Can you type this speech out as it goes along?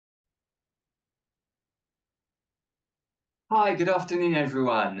Hi, good afternoon,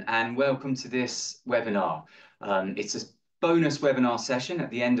 everyone, and welcome to this webinar. It's a bonus webinar session at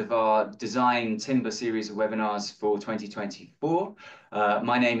the end of our Design Timber series of webinars for 2024.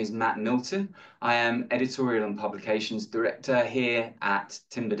 My name is Matt Milton. I am Editorial and Publications Director here at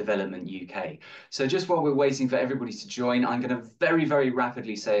Timber Development UK. So just while we're waiting for everybody to join, I'm going to very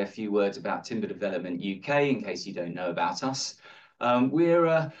rapidly say a few words about Timber Development UK in case you don't know about us. We're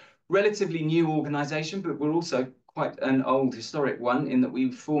a relatively new organisation, but we're also quite an old historic one in that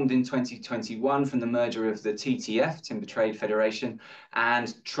we formed in 2021 from the merger of the TTF, Timber Trade Federation,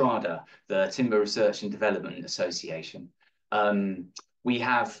 and TRADA, the Timber Research and Development Association. We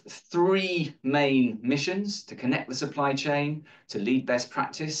have three main missions: to connect the supply chain, to lead best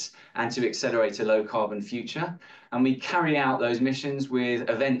practice, and to accelerate a low carbon future. And we carry out those missions with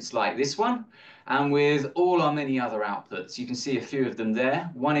events like this one, and with all our many other outputs. You can see a few of them there.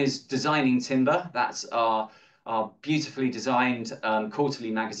 One is Designing Timber. That's our beautifully designed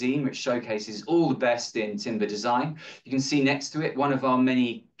quarterly magazine, which showcases all the best in timber design. You can see next to it one of our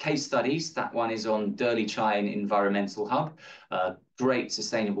many case studies. That one is on Durley Chine Environmental Hub, a great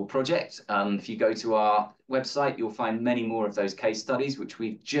sustainable project. If you go to our website, you'll find many more of those case studies, which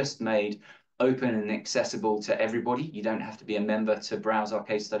we've just made open and accessible to everybody. You don't have to be a member to browse our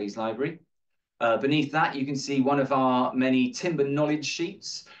case studies library. Beneath that, you can see one of our many timber knowledge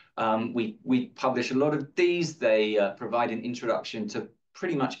sheets. We publish a lot of these. They provide an introduction to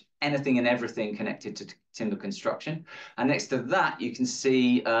pretty much anything and everything connected to timber construction. And next to that, you can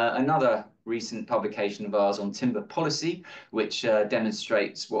see another recent publication of ours on timber policy, which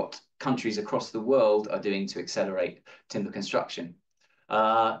demonstrates what countries across the world are doing to accelerate timber construction.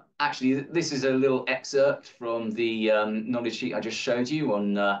 Actually, this is a little excerpt from the knowledge sheet I just showed you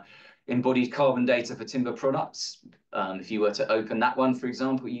on embodied carbon data for timber products. If you were to open that one, for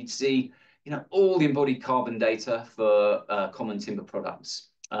example, you'd see all the embodied carbon data for common timber products.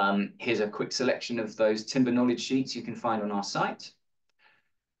 Here's a quick selection of those timber knowledge sheets you can find on our site.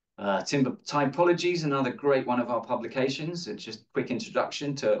 Timber typology is another great one of our publications. It's just a quick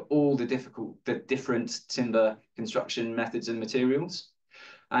introduction to all the different timber construction methods and materials.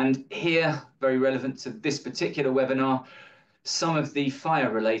 And here, very relevant to this particular webinar, some of the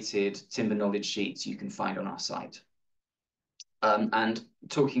fire-related timber knowledge sheets you can find on our site. And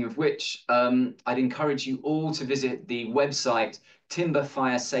talking of which, I'd encourage you all to visit the website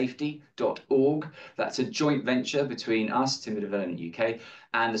timberfiresafety.org. That's a joint venture between us, Timber Development UK,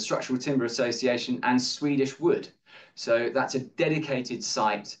 and the Structural Timber Association and Swedish Wood. So that's a dedicated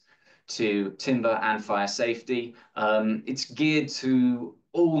site to timber and fire safety. It's geared to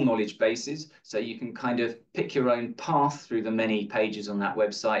all knowledge bases, so you can kind of pick your own path through the many pages on that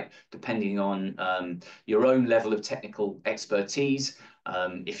website, depending on your own level of technical expertise.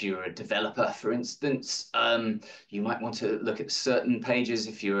 If you're a developer, for instance, you might want to look at certain pages.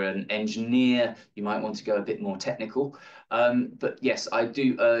 If you're an engineer, you might want to go a bit more technical. But yes, I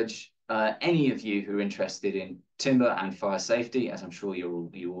do urge any of you who are interested in timber and fire safety, as I'm sure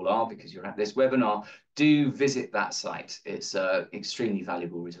you all are because you're at this webinar, do visit that site. It's an extremely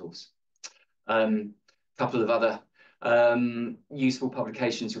valuable resource. A couple of other useful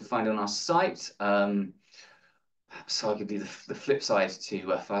publications you'll find on our site. So arguably the flip side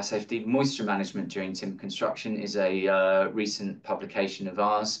to fire safety, moisture management during timber construction is a recent publication of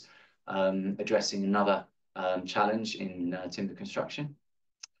ours addressing another challenge in timber construction.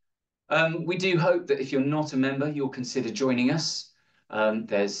 We do hope that if you're not a member, you'll consider joining us.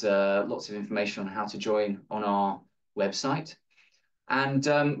 There's lots of information on how to join on our website. And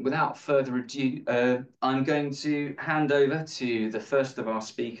without further ado, I'm going to hand over to the first of our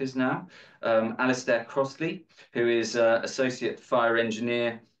speakers now, Alastair Crossley, who is Associate Fire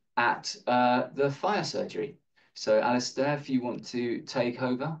Engineer at the Fire Surgery. So Alastair, if you want to take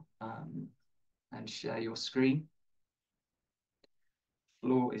over and share your screen. The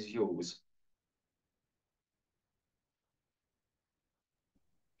floor is yours.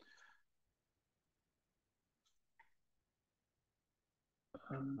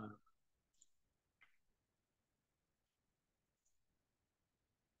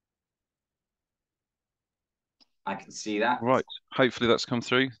 I can see that. Right. Hopefully that's come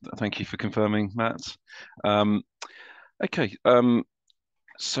through. Thank you for confirming, Matt. Okay.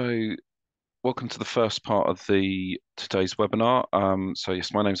 So welcome to the first part of today's webinar. So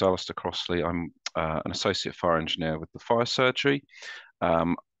yes, my name's Alastair Crossley. I'm an associate fire engineer with the Fire Surgery.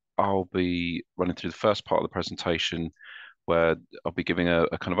 I'll be running through the first part of the presentation where I'll be giving a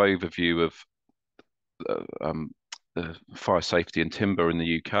kind of overview of the fire safety and timber in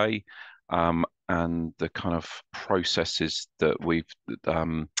the UK, and the kind of processes that we've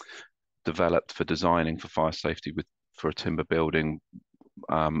developed for designing for fire safety for a timber building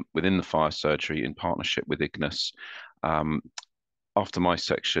within the fire surgery in partnership with Ignis. After my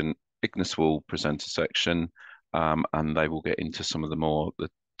section, Ignis will present a section, and they will get into some of the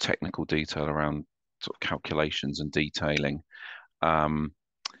technical detail around sort of calculations and detailing.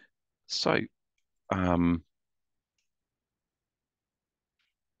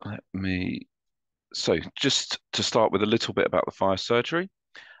 So just to start with a little bit about the fire surgery.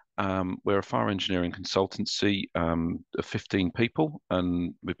 We're a fire engineering consultancy of 15 people,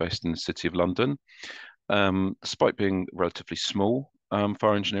 and we're based in the City of London. Despite being relatively small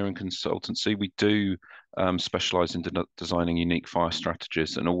fire engineering consultancy, we do specialise in designing unique fire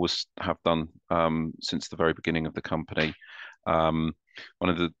strategies, and always have done since the very beginning of the company. One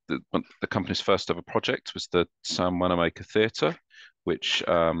of the company's first ever project was the Sam Wanamaker Theatre, which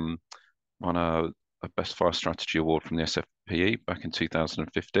won a Best Fire Strategy Award from the SFPE back in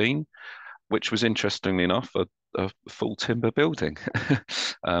 2015, which was, interestingly enough, a full timber building.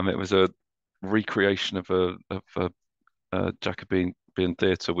 It was a recreation of a Jacobean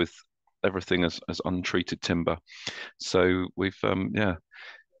theatre with everything as untreated timber. So we've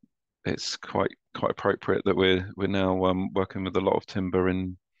it's quite appropriate that we're now working with a lot of timber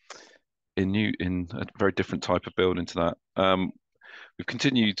in a very different type of building to that. We've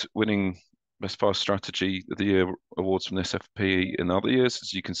continued winning Best Fire Strategy of the Year awards from the SFPE in other years,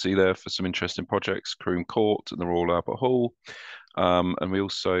 as you can see there, for some interesting projects, Croom Court and the Royal Albert Hall. And we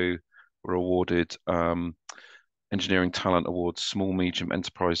also were awarded Engineering Talent Awards Small Medium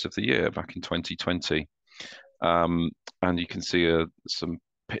Enterprise of the Year back in 2020. And you can see some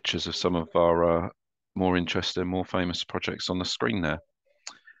pictures of some of our more interesting, more famous projects on the screen there.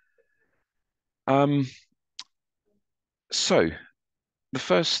 So the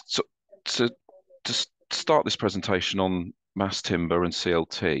first to start this presentation on mass timber and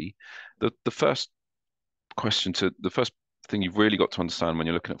CLT, the first thing you've really got to understand when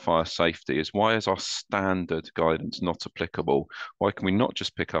you're looking at fire safety is, why is our standard guidance not applicable? Why can we not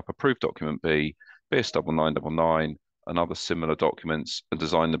just pick up approved document B, BS 9999, and other similar documents, and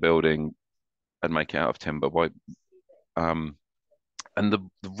design the building and make it out of timber? Why? And the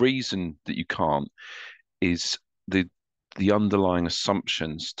reason that you can't is the underlying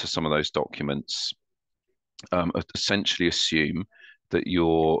assumptions to some of those documents essentially assume that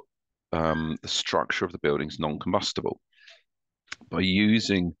the structure of the building is non-combustible. By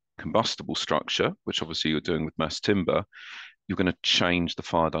using combustible structure, which obviously you're doing with mass timber, you're going to change the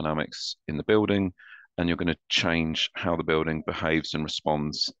fire dynamics in the building, and you're going to change how the building behaves and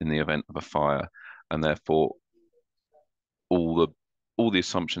responds in the event of a fire. And therefore, all the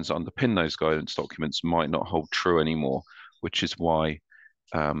assumptions that underpin those guidance documents might not hold true anymore, which is why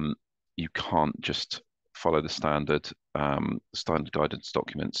you can't just follow the standard guidance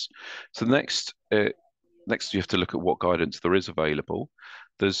documents. So next you have to look at what guidance there is available.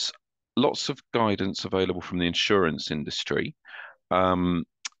 There's lots of guidance available from the insurance industry,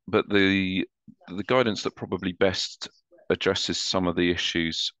 but the guidance that probably best addresses some of the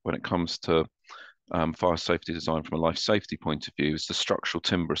issues when it comes to fire safety design from a life safety point of view is the Structural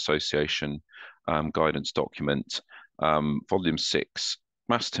Timber Association guidance document, volume 6,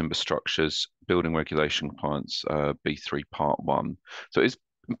 Mass Timber Structures, Building Regulation Compliance, B3 Part 1. So it's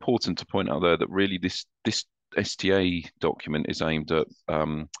important to point out there that really this STA document is aimed at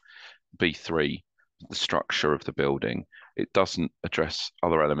B3, the structure of the building. It doesn't address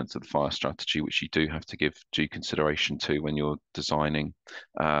other elements of the fire strategy, which you do have to give due consideration to when you're designing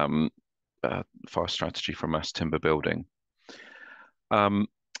fire strategy for a mass timber building.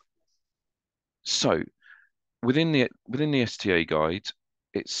 So within the STA guide,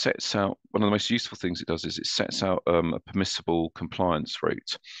 it sets out, one of the most useful things it does is it sets out a permissible compliance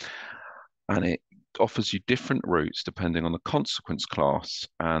route, and it offers you different routes depending on the consequence class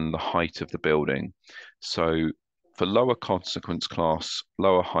and the height of the building. So for lower consequence class,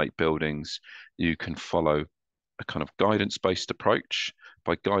 lower height buildings, you can follow a kind of guidance-based approach.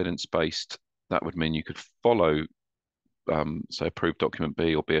 By guidance-based, that would mean you could follow, say, approved document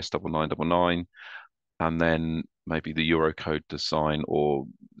B or BS 9999, and then maybe the Eurocode design or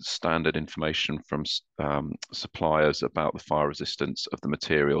standard information from suppliers about the fire resistance of the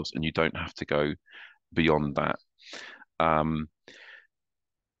materials, and you don't have to go beyond that.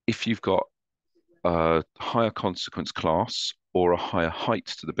 If you've got a higher consequence class or a higher height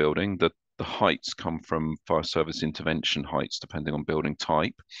to the building, the heights come from fire service intervention heights, depending on building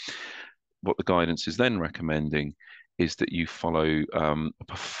type. What the guidance is then recommending is that you follow a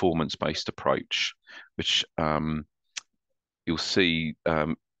performance-based approach, which you'll see,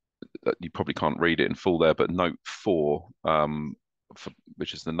 you probably can't read it in full there, but note 4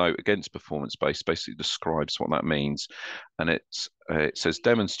 which is the note against performance-based, basically describes what that means. And it says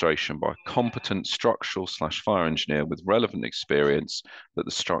demonstration by a competent structural/fire engineer with relevant experience that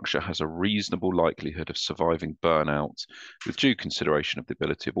the structure has a reasonable likelihood of surviving burnout with due consideration of the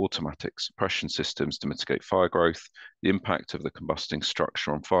ability of automatic suppression systems to mitigate fire growth, the impact of the combusting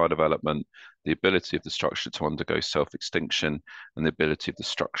structure on fire development, the ability of the structure to undergo self-extinction, and the ability of the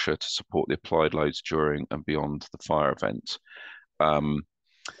structure to support the applied loads during and beyond the fire event. So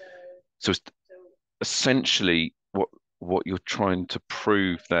it's essentially what you're trying to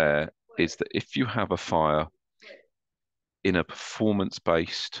prove there is that if you have a fire in a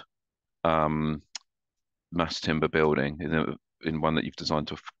performance-based mass timber building, in one that you've designed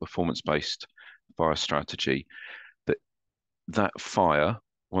to a performance-based fire strategy, that fire,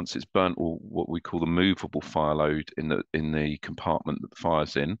 once it's burnt, or what we call the movable fire load in the compartment that the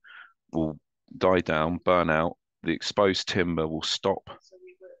fire's in, will die down, burn out. The exposed timber will stop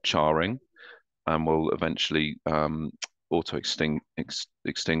charring and will eventually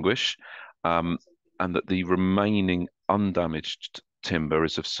auto-extinguish, and that the remaining undamaged timber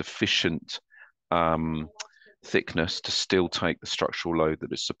is of sufficient thickness to still take the structural load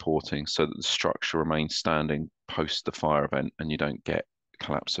that it's supporting, so that the structure remains standing post the fire event and you don't get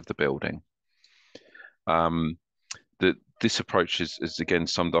collapse of the building. This approach is again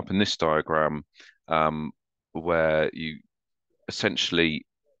summed up in this diagram, where you essentially,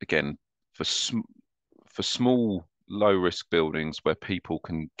 again, for small low risk buildings where people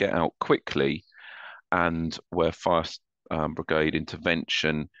can get out quickly and where fire brigade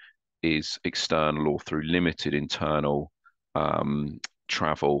intervention is external or through limited internal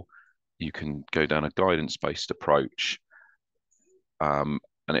travel, you can go down a guidance-based approach. And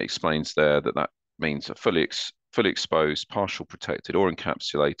it explains there that means a fully exposed, partial protected or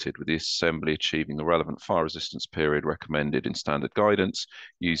encapsulated, with the assembly achieving the relevant fire resistance period recommended in standard guidance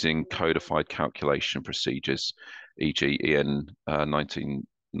using codified calculation procedures, e.g. EN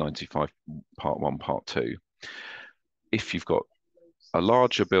 1995 Part 1, Part 2. If you've got a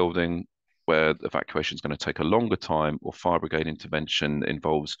larger building where evacuation is going to take a longer time, or fire brigade intervention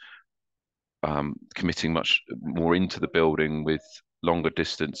involves committing much more into the building with longer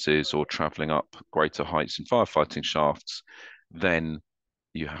distances or traveling up greater heights in firefighting shafts, then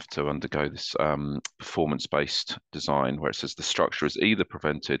you have to undergo this performance-based design, where it says the structure is either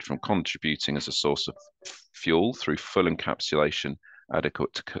prevented from contributing as a source of fuel through full encapsulation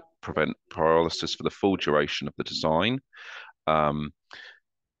adequate to prevent pyrolysis for the full duration of the design,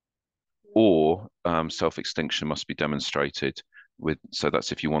 or self-extinction must be demonstrated with, so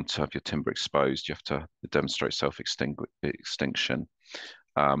that's if you want to have your timber exposed, you have to demonstrate self-extinction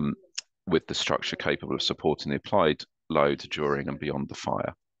with the structure capable of supporting the applied load during and beyond the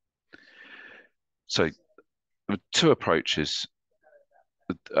fire. So two approaches.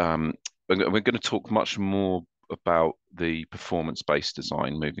 We're going to talk much more about the performance-based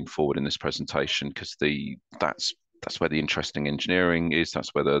design moving forward in this presentation, because that's where the interesting engineering is,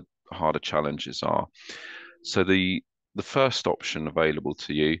 that's where the harder challenges are. So the first option available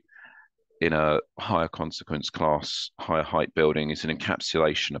to you in a higher consequence class, higher height building is an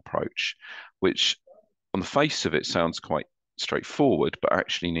encapsulation approach, which on the face of it sounds quite straightforward, but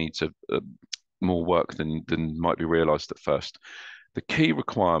actually needs a more work than might be realized at first. The key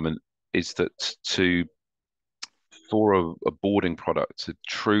requirement is that for a boarding product to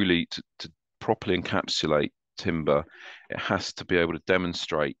truly to properly encapsulate timber, it has to be able to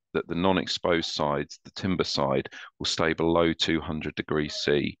demonstrate that the non-exposed sides, the timber side, will stay below 200 degrees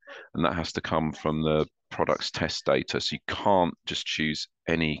C, and that has to come from the product's test data. So you can't just choose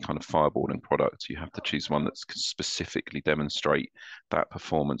any kind of fireboarding product. You have to choose one that can specifically demonstrate that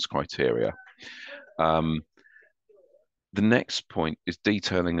performance criteria. The next point is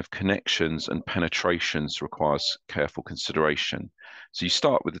detailing of connections and penetrations requires careful consideration. So you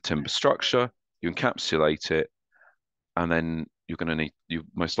start with the timber structure, you encapsulate it, and then you're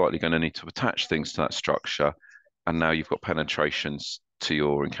most likely going to need to attach things to that structure. And now you've got penetrations to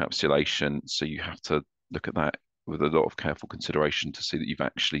your encapsulation. So you have to look at that with a lot of careful consideration to see that you've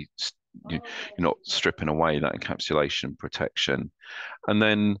actually, you're not stripping away that encapsulation protection. And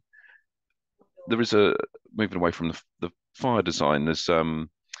then there is moving away from the fire design, there's does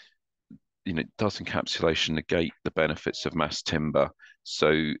encapsulation negate the benefits of mass timber?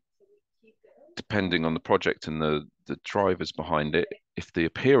 So depending on the project and the drivers behind it, if the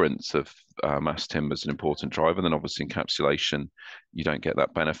appearance of mass timber is an important driver, then obviously encapsulation, you don't get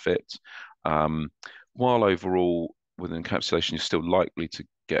that benefit. While overall with encapsulation, you're still likely to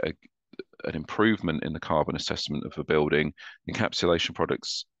get an improvement in the carbon assessment of a building, encapsulation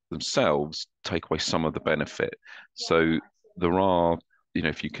products themselves take away some of the benefit. So there are,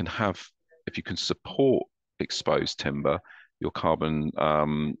 if you can support exposed timber, your carbon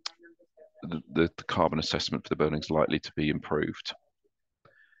the carbon assessment for the building is likely to be improved.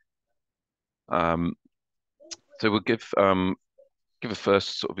 So we'll give a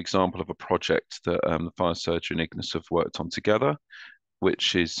first sort of example of a project that the fire surgery and Ignis have worked on together,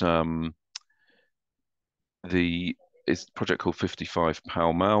 which is the project called 55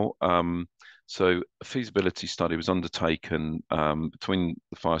 Pall Mall. So a feasibility study was undertaken between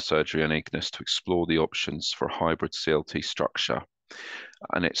the fire surgery and Ignis to explore the options for a hybrid CLT structure.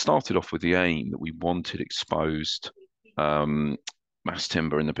 And it started off with the aim that we wanted exposed mass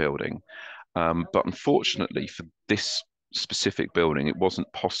timber in the building. But unfortunately for this specific building, it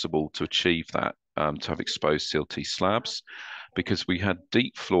wasn't possible to achieve that, to have exposed CLT slabs, because we had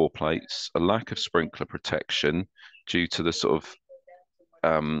deep floor plates, a lack of sprinkler protection due to the sort of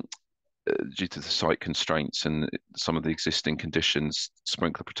due to the site constraints and some of the existing conditions.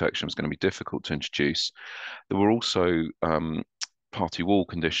 Sprinkler protection was going to be difficult to introduce. There were also party wall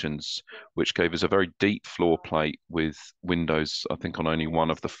conditions, which gave us a very deep floor plate with windows, I think, on only one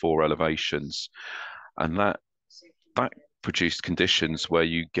of the 4 elevations, and that produced conditions where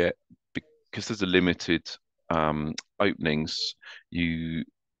you get, because there's a limited openings, you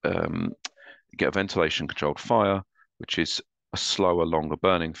get a ventilation controlled fire, which is a slower, longer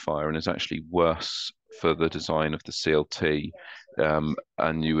burning fire and is actually worse for the design of the CLT,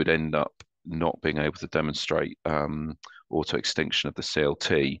 and you would end up not being able to demonstrate auto extinction of the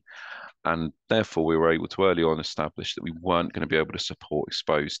CLT. And therefore, we were able to early on establish that we weren't going to be able to support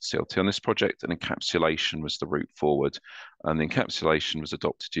exposed CLT on this project, and encapsulation was the route forward. And the encapsulation was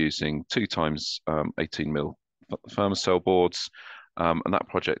adopted using 2 times 18mm thermocell boards, and that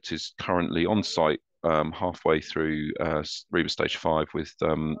project is currently on site, halfway through Reba Stage 5 with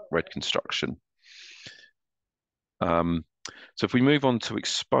red construction. So if we move on to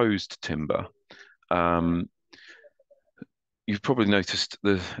exposed timber, you've probably noticed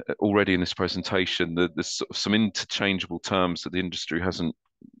already in this presentation that there's sort of some interchangeable terms that the industry hasn't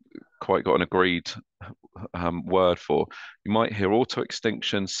quite got an agreed word for. You might hear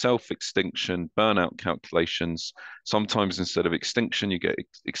auto-extinction, self-extinction, burnout calculations. Sometimes instead of extinction, you get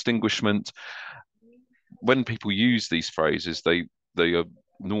extinguishment. When people use these phrases, they are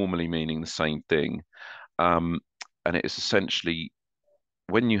normally meaning the same thing. And it is essentially,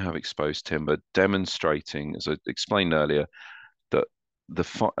 when you have exposed timber, demonstrating, as I explained earlier, that the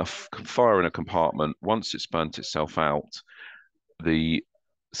fire in a compartment, once it's burnt itself out, the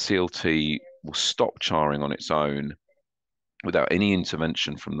CLT will stop charring on its own without any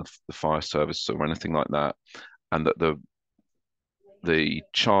intervention from the fire service or anything like that, and that the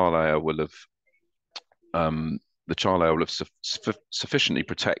char layer will have sufficiently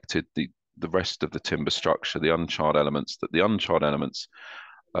protected the rest of the timber structure, the uncharred elements, that the uncharred elements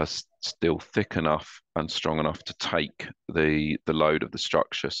are still thick enough and strong enough to take the load of the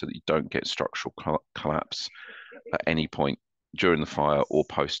structure, so that you don't get structural collapse at any point during the fire or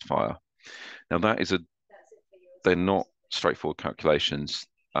post-fire. Now they're not straightforward calculations,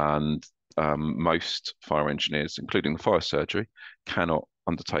 and most fire engineers, including the fire surgery, cannot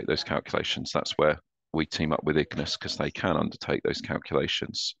undertake those calculations. That's where we team up with Ignis, because they can undertake those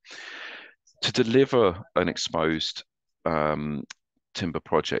calculations. To deliver an exposed timber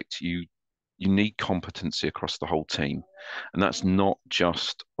project, you need competency across the whole team, and that's not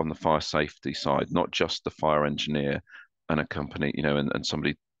just on the fire safety side, not just the fire engineer and a company, and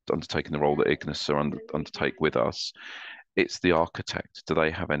somebody undertaking the role that Ignis are undertake with us. It's the architect. Do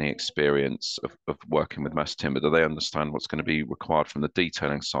they have any experience of working with mass timber? Do they understand what's going to be required from the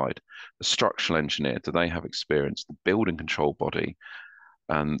detailing side? The structural engineer, do they have experience? The building control body,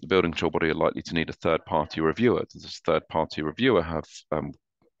 and the building control body are likely to need a third-party reviewer. Does this third-party reviewer have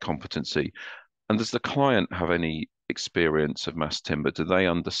competency? And does the client have any experience of mass timber? Do they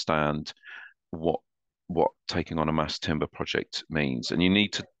understand what taking on a mass timber project means? And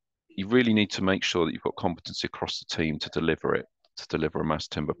you really need to make sure that you've got competency across the team to deliver a mass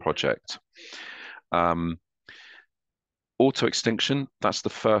timber project. Auto extinction, that's the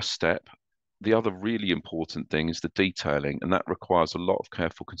first step. The other really important thing is the detailing, and that requires a lot of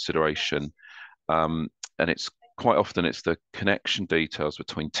careful consideration. And it's quite often the connection details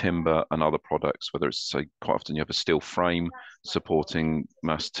between timber and other products, whether it's, say, quite often you have a steel frame supporting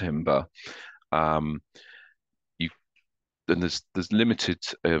mass timber. And there's limited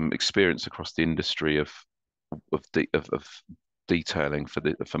experience across the industry of detailing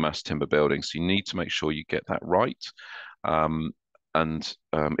for mass timber buildings. So you need to make sure you get that right. And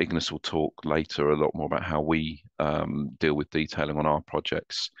Ignis will talk later a lot more about how we deal with detailing on our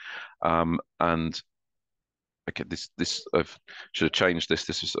projects. And okay, this I should have changed this.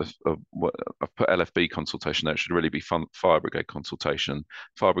 This is what I've put LFB consultation there. It should really be fire brigade consultation.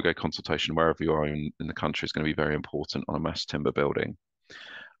 Fire brigade consultation wherever you are in the country is going to be very important on a mass timber building.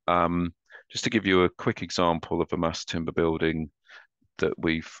 Just to give you a quick example of a mass timber building that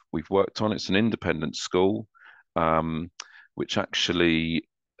we've worked on, it's an independent school, which actually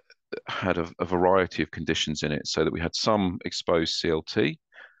had a variety of conditions in it, so that we had some exposed CLT.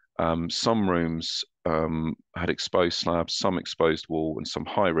 Some rooms had exposed slabs, some exposed wall, and some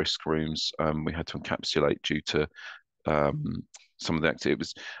high-risk rooms we had to encapsulate due to some of the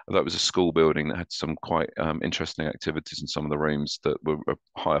activities. That was a school building that had some quite interesting activities in some of the rooms that were a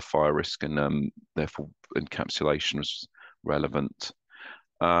higher fire risk, and therefore encapsulation was relevant.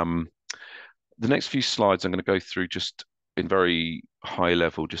 The next few slides I'm going to go through just in very high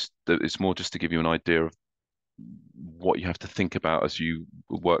level, it's more just to give you an idea of what you have to think about as you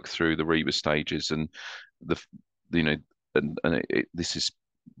work through the REBA stages, and you know, this is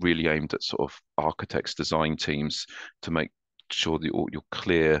really aimed at sort of architects, design teams, to make sure that you're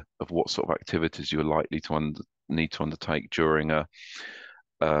clear of what sort of activities you're likely to need to undertake during a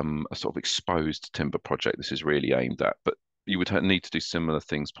sort of exposed timber project. This is really aimed at, but you would need to do similar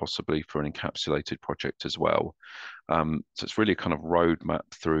things possibly for an encapsulated project as well. So it's really a kind of roadmap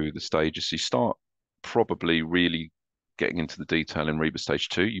through the stages. So you start probably really getting into the detail in REBA stage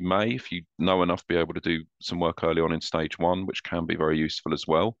 2. You may, if you know enough, be able to do some work early on in stage 1, which can be very useful as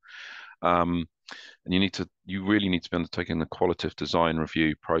well. And you really need to be undertaking the qualitative design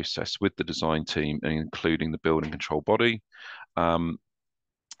review process with the design team, and including the building control body.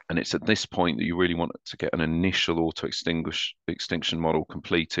 And it's at this point that you really want to get an initial auto-extinction model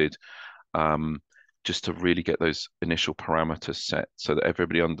completed, just to really get those initial parameters set so that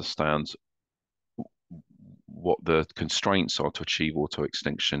everybody understands what the constraints are to achieve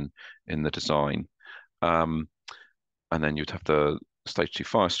auto-extinction in the design. And then you'd have the stage 2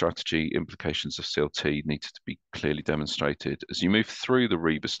 fire strategy, implications of CLT needed to be clearly demonstrated. As you move through the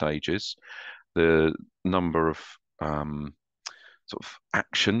REBA stages, the number of sort of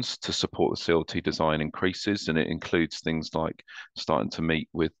actions to support the CLT design increases, and it includes things like starting to meet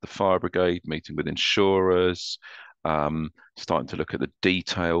with the fire brigade, meeting with insurers, starting to look at the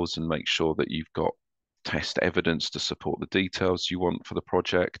details and make sure that you've got test evidence to support the details you want for the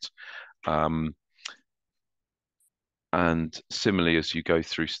project. And similarly, as you go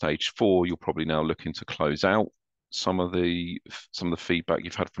through stage 4, you're probably now looking to close out some of the feedback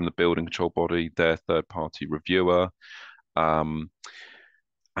you've had from the building control body, their third-party reviewer.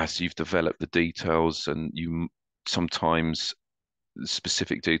 As you've developed the details, and you sometimes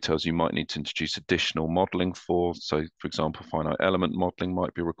specific details you might need to introduce additional modeling for. So, for example, finite element modeling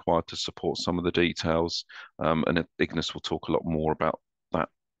might be required to support some of the details. And Ignis will talk a lot more about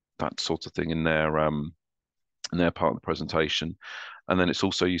that sort of thing in their part of the presentation. And then it's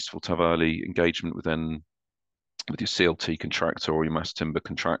also useful to have early engagement with your CLT contractor or your mass timber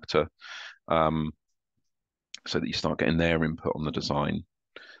contractor, so that you start getting their input on the design.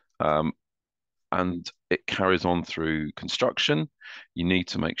 And it carries on through construction. You need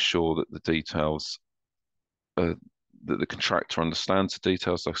to make sure that the details, that the contractor understands the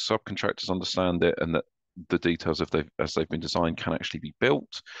details, the subcontractors understand it, and that the details, as they've been designed, can actually be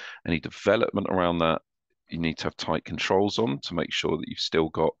built. Any development around that, you need to have tight controls on to make sure that you've still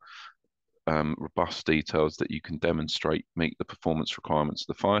got robust details that you can demonstrate meet the performance requirements of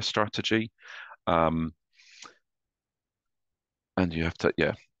the fire strategy. And you have to,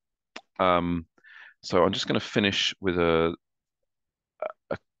 yeah. So I'm just going to finish with a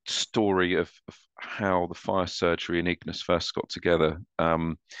story of how the fire surgery and Ignis first got together.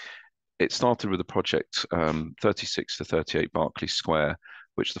 It started with a project 36 to 38 Berkeley Square,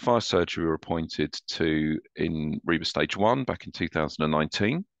 which the fire surgery were appointed to in REBA stage 1 back in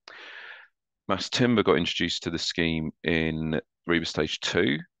 2019. Mass timber got introduced to the scheme in REBA stage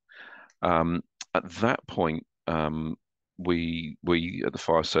 2. At that point, we at the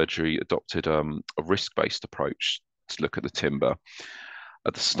fire surgery adopted a risk-based approach to look at the timber.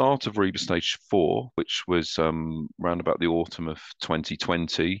 At the start of REBA stage 4, which was around about the autumn of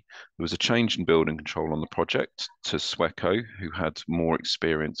 2020, there was a change in building control on the project to Sweco, who had more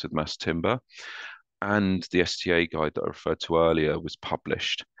experience with mass timber, and the STA guide that I referred to earlier was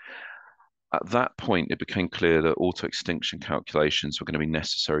published. At that point, it became clear that auto-extinction calculations were going to be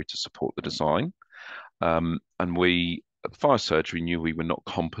necessary to support the design. And we, at the fire surgery, knew we were not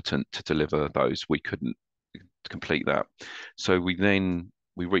competent to deliver those. We couldn't complete that. So we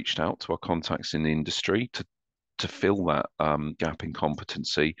reached out to our contacts in the industry to fill that gap in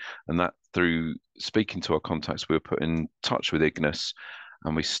competency. And that, through speaking to our contacts, we were put in touch with Ignis,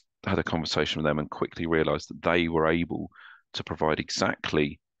 and we had a conversation with them and quickly realized that they were able to provide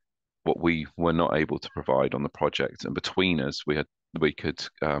exactly what we were not able to provide on the project. And between us, we could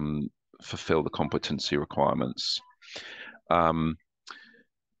fulfill the competency requirements.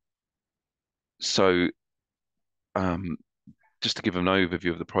 So just to give an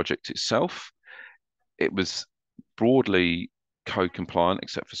overview of the project itself, it was broadly code compliant,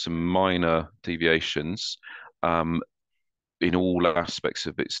 except for some minor deviations in all aspects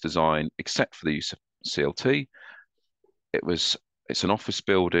of its design, except for the use of CLT. It's an office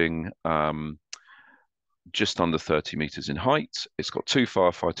building just under 30 meters in height. It's got 2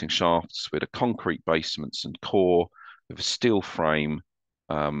 firefighting shafts with a concrete basements and core with a steel frame,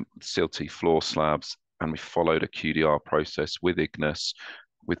 CLT floor slabs, and we followed a QDR process with Ignis,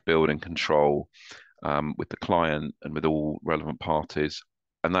 with building control, with the client and with all relevant parties.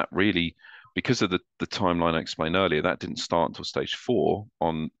 And that really, because of the timeline I explained earlier, that didn't start until stage 4.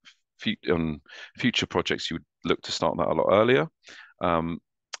 On future projects, you would look to start that a lot earlier.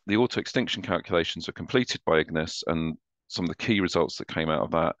 The auto-extinction calculations are completed by Ignis, and some of the key results that came out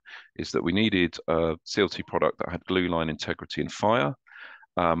of that is that we needed a CLT product that had glue line integrity and fire,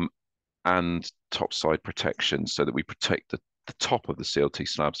 and topside protection, so that we protect the top of the CLT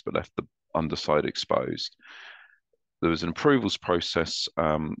slabs but left the underside exposed. There was an approvals process,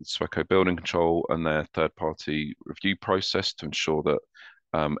 Sweco Building Control and their third-party review process to ensure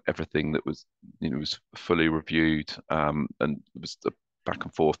that everything that was, was fully reviewed, and there was the back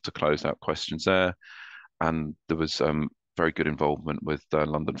and forth to close out questions there. And there was very good involvement with the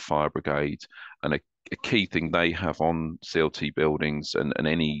London Fire Brigade. And a key thing they have on CLT buildings and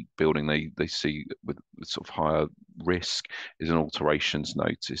any building they see with sort of higher risk is an alterations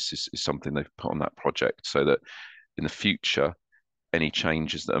notice is something they've put on that project, so that in the future, any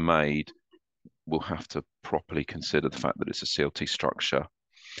changes that are made will have to properly consider the fact that it's a CLT structure.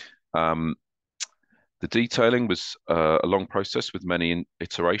 The detailing was a long process with many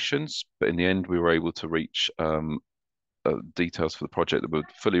iterations, but in the end, we were able to reach details for the project that were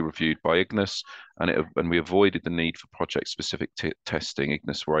fully reviewed by Ignis, and we avoided the need for project-specific testing.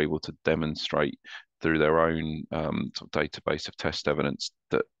 Ignis were able to demonstrate through their own sort of database of test evidence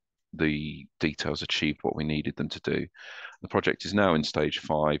that the details achieved what we needed them to do. The project is now in stage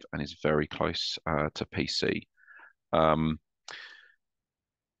 5 and is very close to PC.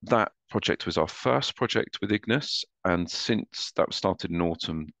 That project was our first project with Ignis, and since that was started in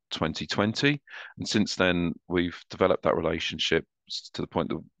autumn 2020, and since then we've developed that relationship to the point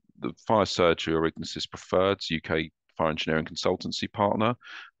that the fire surgery or Ignis's preferred UK fire engineering consultancy partner.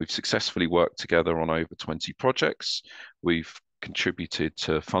 We've successfully worked together on over 20 projects. We've contributed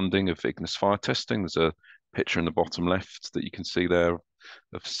to funding of Ignis fire testing. There's a picture in the bottom left that you can see there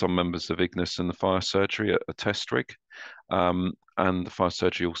of some members of Ignis and the fire surgery at a test rig. And the fire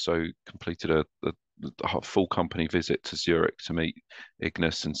surgery also completed a full company visit to Zurich to meet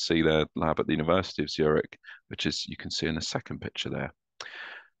Ignis and see their lab at the University of Zurich, which is, you can see in the second picture there.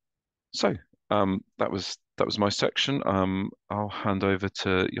 So that was my section. I'll hand over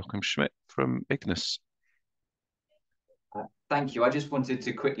to Joachim Schmidt from Ignis. Thank you. I just wanted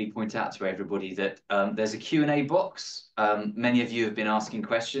to quickly point out to everybody that there's a Q&A box. Many of you have been asking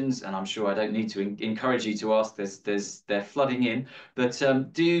questions, and I'm sure I don't need to encourage you to ask. They're flooding in, but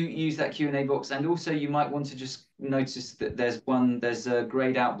do use that Q&A box. And also, you might want to just notice that there's a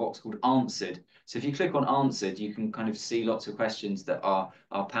grayed out box called Answered. So if you click on Answered, you can kind of see lots of questions that our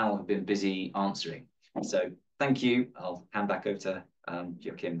panel have been busy answering. So thank you. I'll hand back over to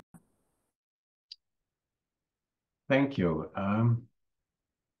Joachim. Thank you.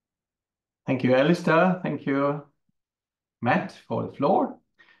 Thank you, Alastair. Thank you, Matt, for the floor.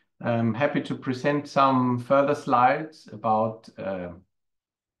 I'm happy to present some further slides about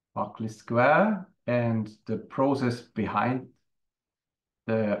Berkeley Square and the process behind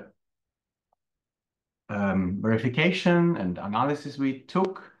the verification and analysis we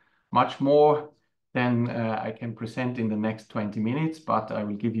took. Much more than I can present in the next 20 minutes, but I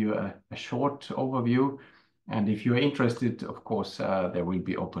will give you a short overview. And if you're interested, of course, there will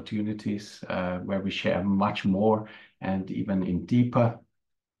be opportunities where we share much more and even in deeper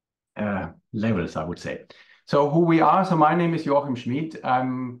levels, I would say. So who we are, so my name is Joachim Schmidt.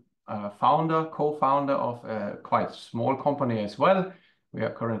 I'm a co-founder of a quite small company as well. We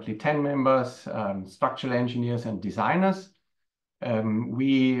are currently 10 members, structural engineers and designers.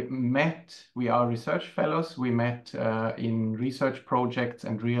 We are research fellows. We met in research projects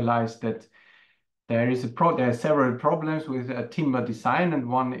and realized that there are several problems with timber design, and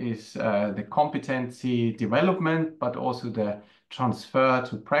one is the competency development, but also the transfer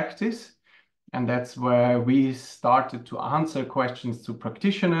to practice. And that's where we started to answer questions to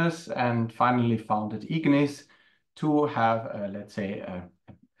practitioners and finally founded Ignis to have, let's say, a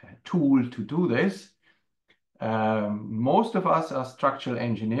tool to do this. Most of us are structural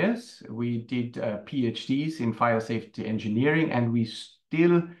engineers. We did PhDs in fire safety engineering, and we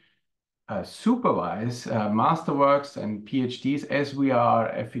still supervise masterworks and PhDs as we are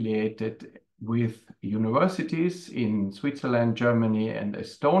affiliated with universities in Switzerland, Germany, and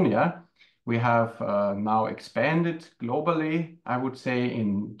Estonia. We have now expanded globally, I would say,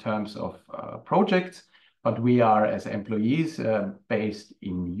 in terms of projects, but we are, as employees, based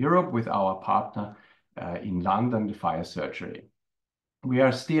in Europe with our partner in London, the fire surgery. We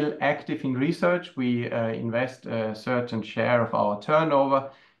are still active in research. We invest a certain share of our turnover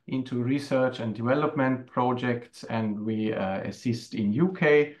into research and development projects, and we assist in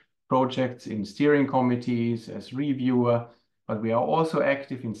UK projects in steering committees as reviewer, but we are also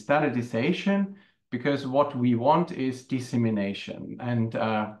active in standardization because what we want is dissemination. And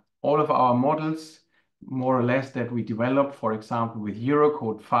all of our models, more or less, that we develop, for example, with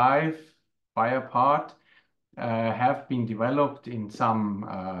Eurocode 5 fire part, have been developed in some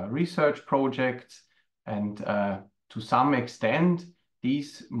research projects, and to some extent,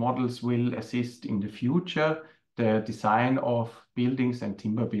 these models will assist in the future the design of buildings and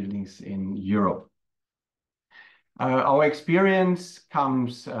timber buildings in Europe. Our experience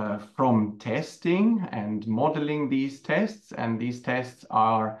comes from testing and modeling these tests, and these tests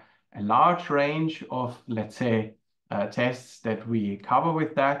are a large range of, let's say, tests that we cover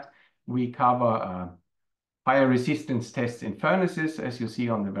with that. We cover fire resistance tests in furnaces, as you see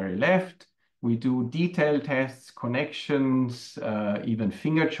on the very left. We do detail tests, connections, even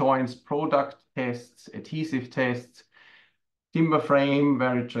finger joints, product tests, adhesive tests, timber frame,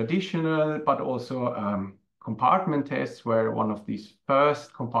 very traditional, but also compartment tests, where one of these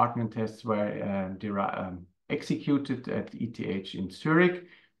first compartment tests were executed at ETH in Zurich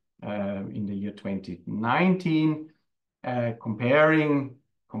in the year 2019, comparing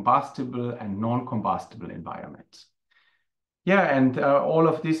combustible and non-combustible environments. Yeah, and all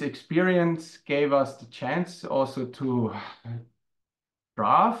of this experience gave us the chance also to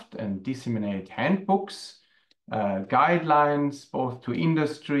draft and disseminate handbooks, guidelines, both to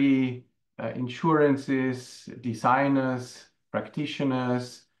industry, insurances, designers,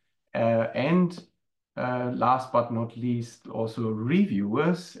 practitioners, and last but not least, also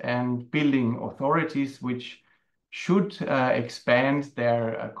reviewers and building authorities, which should expand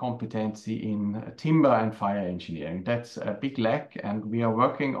their competency in timber and fire engineering. That's a big lack, and we are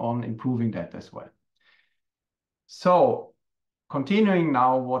working on improving that as well. So, continuing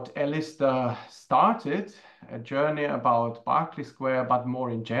now what Alastair started, a journey about Berkeley Square, but more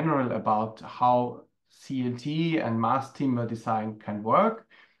in general about how CLT and mass timber design can work.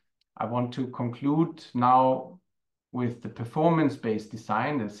 I want to conclude now with the performance-based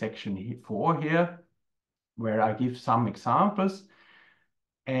design, the section 4 here, where I give some examples.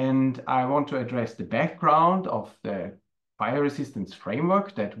 And I want to address the background of the fire resistance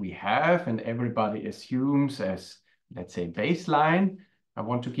framework that we have and everybody assumes as, let's say, baseline. I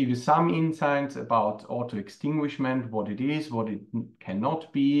want to give you some insights about auto-extinguishment, what it is, what it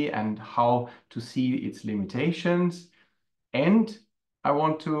cannot be, and how to see its limitations. And I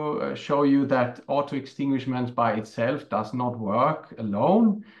want to show you that auto-extinguishment by itself does not work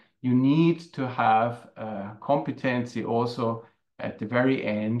alone. You need to have competency also at the very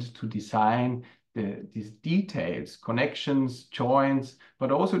end to design these details, connections, joints,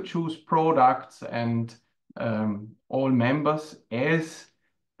 but also choose products and all members as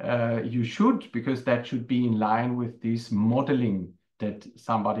you should, because that should be in line with this modeling that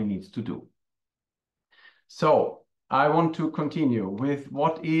somebody needs to do. So I want to continue with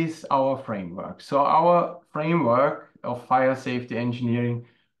what is our framework. So our framework of fire safety engineering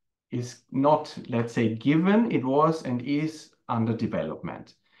is not, let's say, given. It was and is under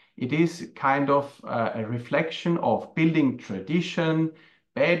development. It is kind of a reflection of building tradition,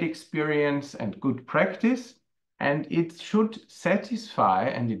 bad experience, and good practice. And it should satisfy,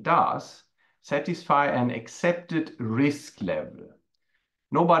 and it does, satisfy an accepted risk level.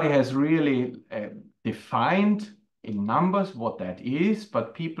 Nobody has really defined in numbers what that is,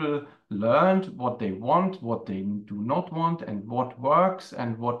 but people learned what they want, what they do not want, and what works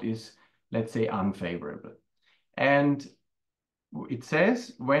and what is, let's say, unfavorable. And it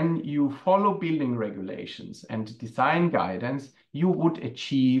says when you follow building regulations and design guidance, you would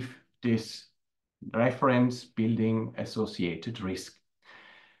achieve this reference building associated risk.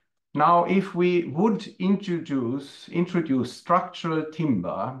 Now, if we would introduce structural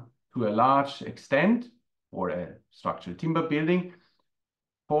timber to a large extent, or a structural timber building,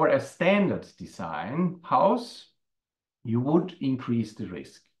 for a standard design house, you would increase the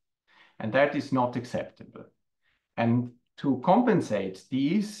risk. And that is not acceptable. And to compensate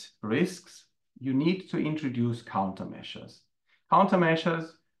these risks, you need to introduce countermeasures. Countermeasures,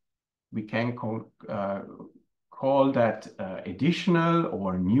 we can call that additional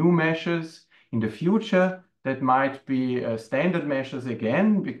or new measures. In the future, that might be standard measures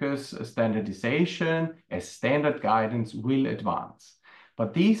again, because standardization as standard guidance will advance.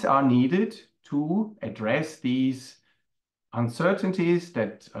 But these are needed to address these uncertainties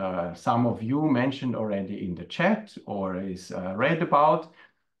that some of you mentioned already in the chat or is read about,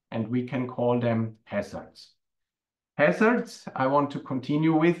 and we can call them hazards. Hazards, I want to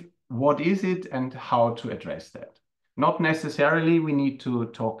continue with what is it and how to address that. Not necessarily we need to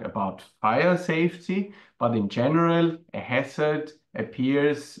talk about fire safety, but in general, a hazard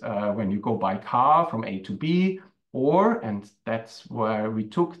appears when you go by car from A to B, or, and that's where we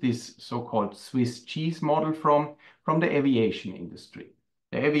took this so-called Swiss cheese model from the aviation industry.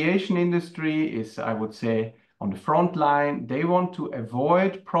 The aviation industry is, I would say, on the front line. They want to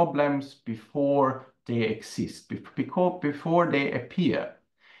avoid problems before they exist, before they appear.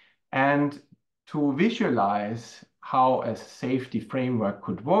 And to visualize how a safety framework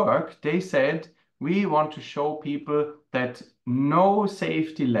could work, they said, we want to show people that no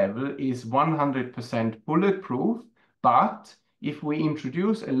safety level is 100% bulletproof, but if we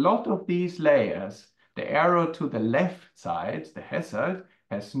introduce a lot of these layers, the arrow to the left side, the hazard,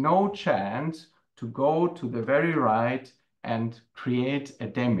 has no chance to go to the very right and create a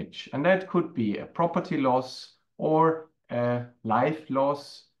damage. And that could be a property loss or a life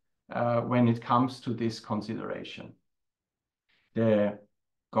loss when it comes to this consideration. The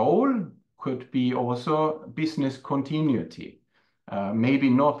goal could be also business continuity. Maybe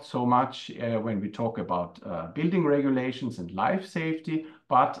not so much when we talk about building regulations and life safety,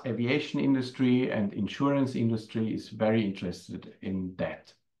 but aviation industry and insurance industry is very interested in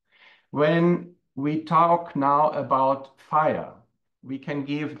that. When we talk now about fire, we can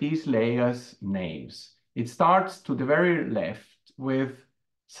give these layers names. It starts to the very left with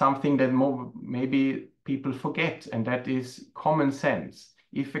something that maybe people forget, and that is common sense.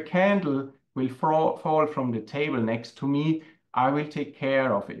 If a candle will fall from the table next to me, I will take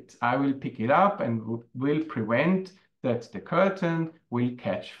care of it. I will pick it up and will prevent that the curtain will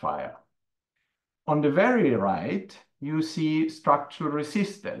catch fire. On the very right, you see structural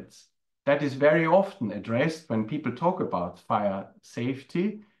resistance. That is very often addressed when people talk about fire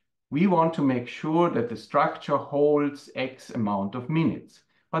safety. We want to make sure that the structure holds X amount of minutes.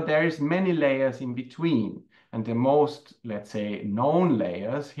 But there is many layers in between. And the most, let's say, known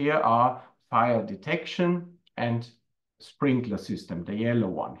layers here are fire detection and sprinkler system, the yellow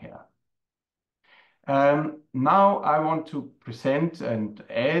one here. Now I want to present and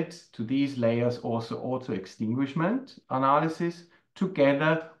add to these layers also auto-extinguishment analysis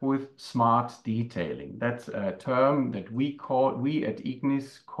together with smart detailing. That's a term that we at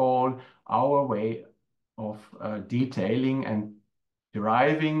Ignis call our way of detailing and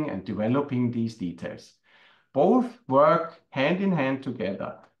deriving and developing these details. Both work hand in hand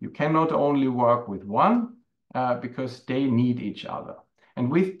together. You cannot only work with one because they need each other. And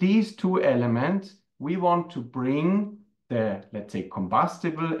with these two elements, we want to bring the, let's say,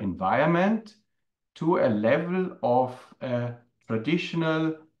 combustible environment to a level of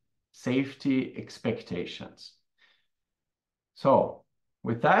traditional safety expectations. So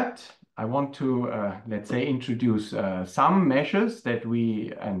with that, I want to, let's say, introduce some measures that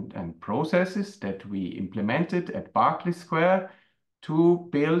we and processes that we implemented at Berkeley Square to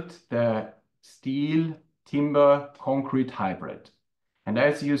build the steel timber concrete hybrid. And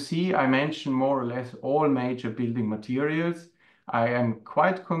as you see, I mentioned more or less all major building materials. I am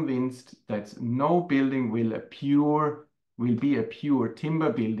quite convinced that no building will be a pure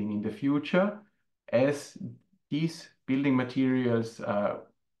timber building in the future, as these building materials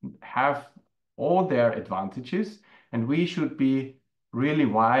have all their advantages, and we should be really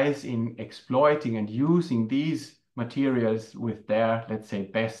wise in exploiting and using these materials with their, let's say,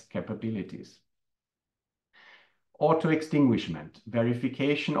 best capabilities. Auto-extinguishment,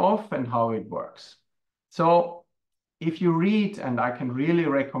 verification of and how it works. So if you read, and I can really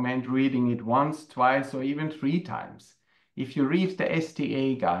recommend reading it once, twice, or even 3 times, if you read the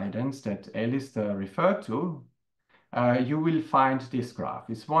STA guidance that Alastair referred to, you will find this graph.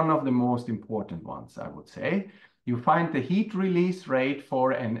 It's one of the most important ones, I would say. You find the heat release rate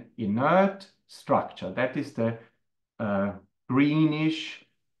for an inert structure. That is the greenish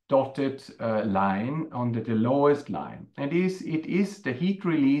dotted line on the lowest line. And it is the heat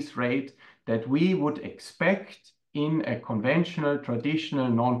release rate that we would expect in a conventional, traditional,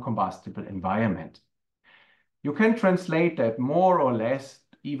 non-combustible environment. You can translate that more or less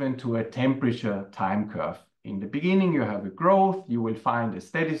even to a temperature time curve. In the beginning, you have a growth, you will find a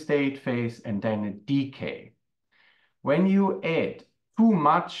steady state phase, and then a decay. When you add too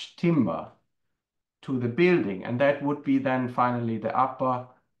much timber to the building, and that would be then finally the upper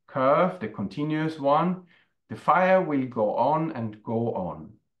curve, the continuous one, the fire will go on and go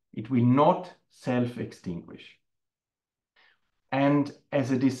on. It will not self-extinguish. And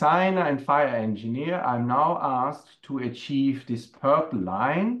as a designer and fire engineer, I'm now asked to achieve this purple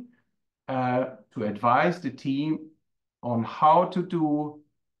line, to advise the team on how to do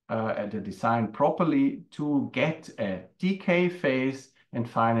the design properly to get a decay phase and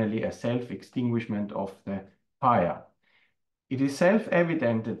finally a self-extinguishment of the fire. It is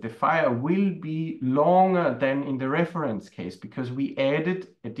self-evident that the fire will be longer than in the reference case because we added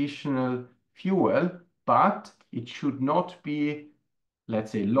additional fuel, but it should not be,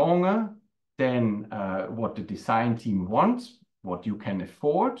 let's say, longer than what the design team wants, what you can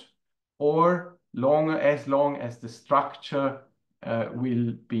afford, or as long as the structure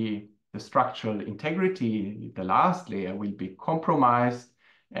will be, the structural integrity, the last layer will be compromised,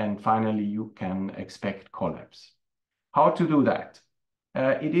 and finally you can expect collapse. How to do that?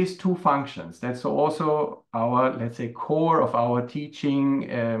 It is two functions. That's also our, let's say, core of our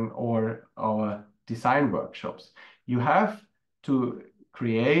teaching or our design workshops. You have to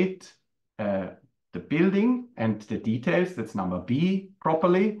create the building and the details, that's number B,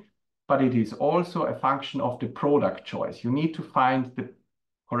 properly, but it is also a function of the product choice. You need to find the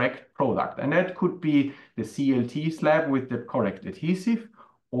correct product, and that could be the CLT slab with the correct adhesive,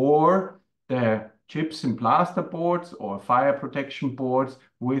 or the gypsum plaster boards or fire protection boards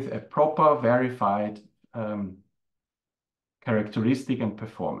with a proper verified characteristic and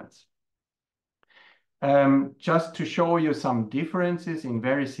performance. Just to show you some differences in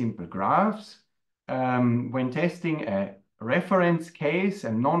very simple graphs, when testing a reference case,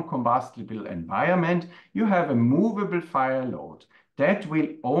 a non-combustible environment, you have a movable fire load. That will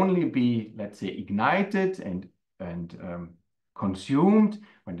only be, let's say, ignited and consumed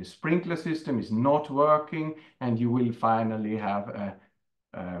when the sprinkler system is not working, and you will finally have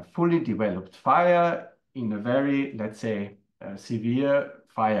a fully developed fire in a very, let's say, severe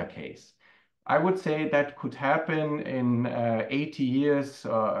fire case. I would say that could happen in 80 years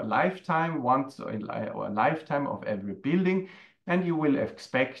lifetime, once or a lifetime of every building, and you will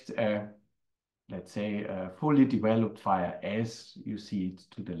expect a, let's say, a fully developed fire as you see it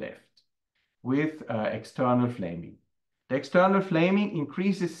to the left, with external flaming. The external flaming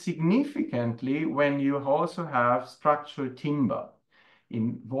increases significantly when you also have structural timber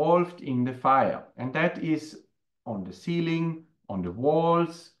involved in the fire, and that is on the ceiling, on the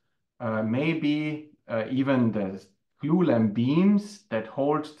walls, maybe even the glulam beams that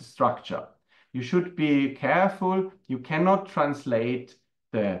hold the structure. You should be careful. You cannot translate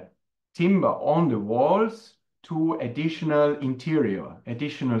the timber on the walls to additional interior,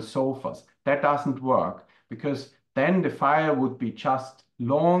 additional sofas. That doesn't work because then the fire would be just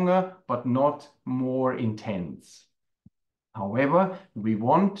longer but not more intense. However, we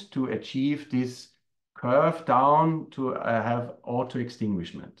want to achieve this curve down to have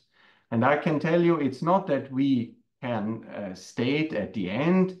auto-extinguishment. And I can tell you, it's not that we can state at the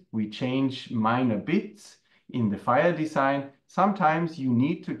end, we change minor bits in the fire design. Sometimes you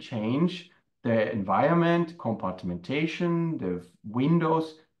need to change the environment, compartmentation, the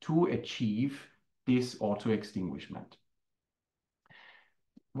windows to achieve this auto-extinguishment.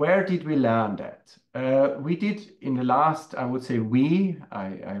 Where did we learn that? We did in the last, I would say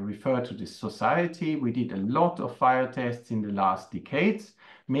I refer to this society, we did a lot of fire tests in the last decades,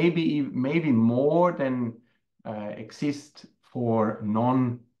 maybe more than exist for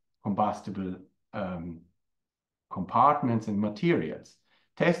non-combustible compartments and materials.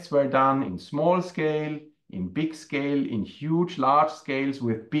 Tests were done in small scale, in big scale, in huge, large scales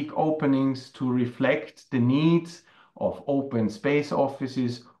with big openings to reflect the needs of open space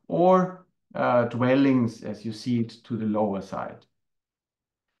offices or dwellings, as you see it to the lower side.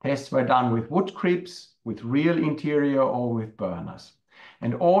 Tests were done with wood crypts, with real interior, or with burners.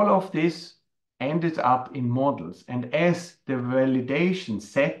 And all of this ended up in models. And as the validation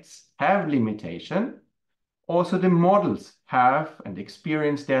sets have limitation, also the models have and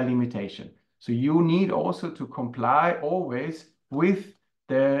experience their limitation. So you need also to comply always with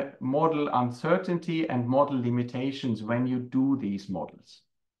the model uncertainty and model limitations when you do these models,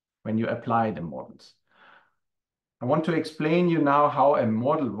 when you apply the models. I want to explain you now how a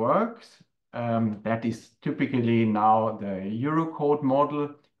model works. That is typically now the Eurocode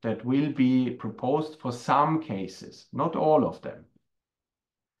model. that will be proposed for some cases, not all of them.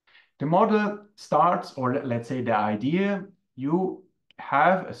 The model starts, or let's say the idea, you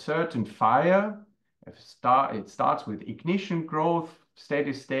have a certain fire. It starts with ignition, growth,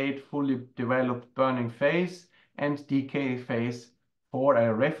 steady state, fully developed burning phase, and decay phase for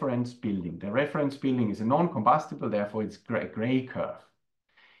a reference building. The reference building is a non-combustible, therefore it's a gray curve.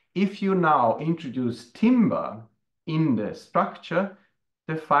 If you now introduce timber in the structure,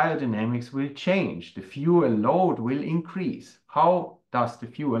 the fire dynamics will change. The fuel load will increase. How does the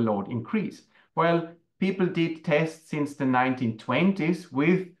fuel load increase? Well, people did tests since the 1920s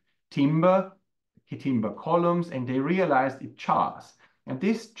with timber columns, and they realized it chars. And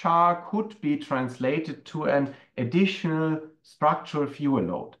this char could be translated to an additional structural fuel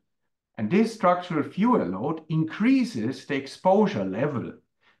load. And this structural fuel load increases the exposure level.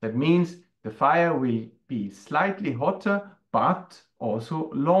 That means the fire will be slightly hotter, but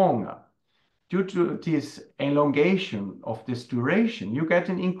also longer. Due to this elongation of this duration, you get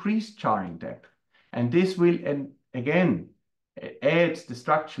an increased charring depth. And this will, again, add the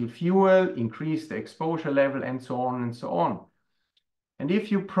structural fuel, increase the exposure level, and so on and so on. And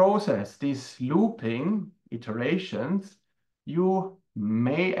if you process these looping iterations, you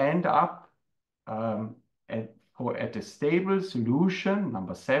may end up at a stable solution,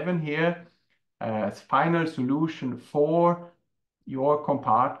 number 7 here, as final solution for your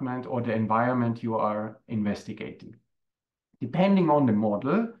compartment or the environment you are investigating. Depending on the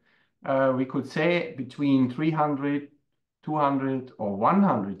model, we could say between 300, 200, or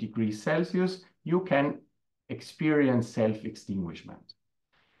 100 degrees Celsius, you can experience self-extinguishment.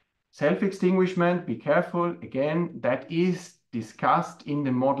 Self-extinguishment, be careful, again, that is discussed in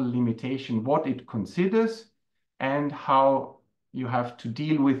the model limitation, what it considers and how you have to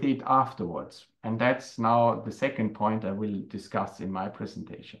deal with it afterwards. And that's now the second point I will discuss in my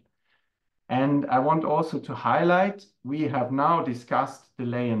presentation. And I want also to highlight, we have now discussed the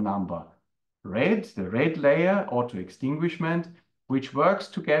layer number red, the red layer, auto-extinguishment, which works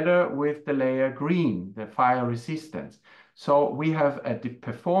together with the layer green, the fire resistance. So we have a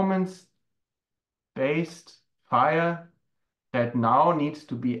performance-based fire that now needs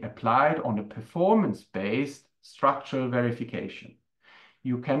to be applied on a performance-based structural verification.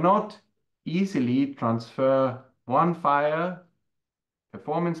 You cannot easily transfer one fire,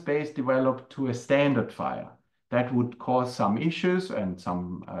 performance-based developed, to a standard fire. That would cause some issues and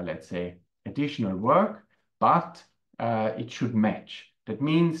some, let's say, additional work, but it should match. That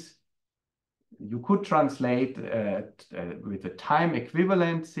means you could translate with a time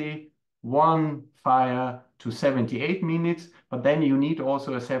equivalency one fire to 78 minutes, but then you need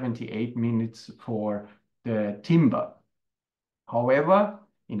also a 78 minutes for the timber. However,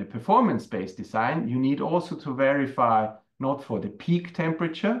 in a performance-based design, you need also to verify not for the peak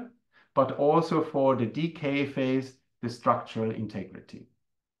temperature, but also for the decay phase, the structural integrity.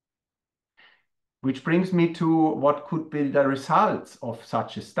 Which brings me to what could be the results of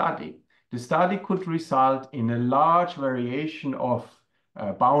such a study. The study could result in a large variation of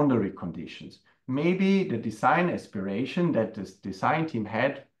boundary conditions. Maybe the design aspiration that the design team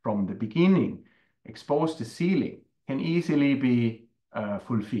had from the beginning, expose the ceiling, can easily be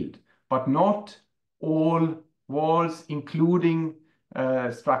fulfilled, but not all walls, including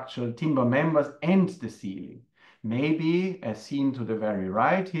structural timber members and the ceiling. Maybe, as seen to the very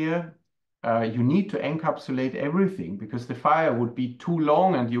right here, you need to encapsulate everything because the fire would be too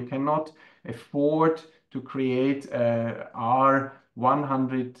long and you cannot afford to create a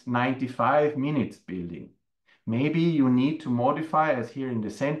R195 minutes building. Maybe you need to modify, as here in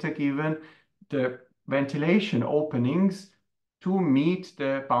the center given, the ventilation openings to meet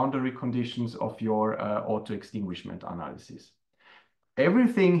the boundary conditions of your auto-extinguishment analysis.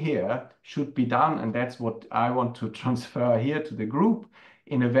 Everything here should be done, and that's what I want to transfer here to the group,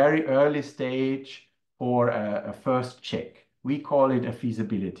 in a very early stage for a first check. We call it a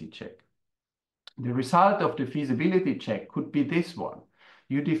feasibility check. The result of the feasibility check could be this one.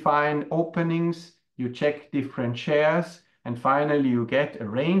 You define openings, you check different shares, and finally you get a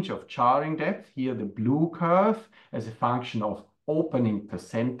range of charring depth, here the blue curve, as a function of opening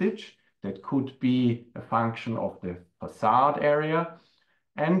percentage. That could be a function of the facade area.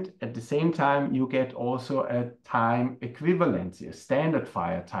 And at the same time, you get also a time equivalency, a standard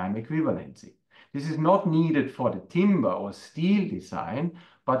fire time equivalency. This is not needed for the timber or steel design,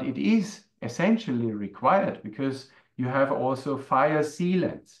 but it is essentially required because you have also fire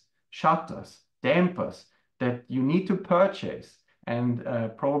sealants, shutters, dampers that you need to purchase. And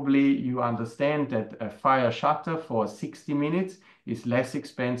probably you understand that a fire shutter for 60 minutes is less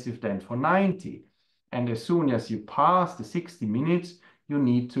expensive than for 90. And as soon as you pass the 60 minutes, you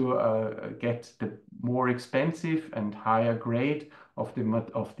need to get the more expensive and higher grade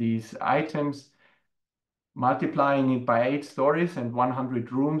of these items. Multiplying it by 8 stories and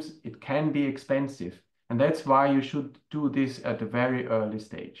 100 rooms, it can be expensive. And that's why you should do this at a very early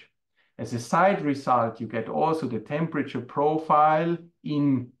stage. As a side result, you get also the temperature profile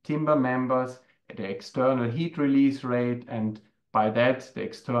in timber members, the external heat release rate, and by that, the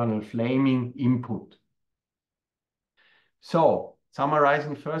external flaming input. So,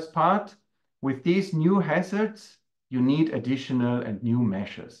 summarizing first part, with these new hazards, you need additional and new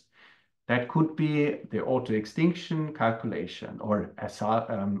measures. That could be the auto-extinction calculation or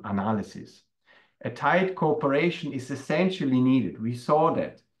analysis. A tight cooperation is essentially needed. We saw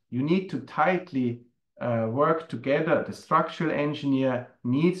that. You need to tightly work together. The structural engineer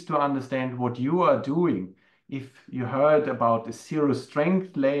needs to understand what you are doing. If you heard about the zero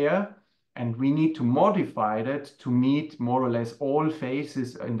strength layer, and we need to modify that to meet more or less all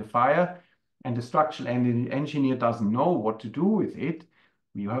phases in the fire, and the structural engineer doesn't know what to do with it,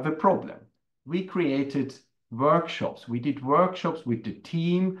 you have a problem. We created workshops. We did workshops with the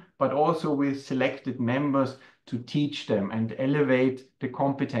team, but also with selected members to teach them and elevate the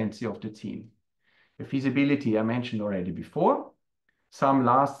competency of the team. The feasibility I mentioned already before. Some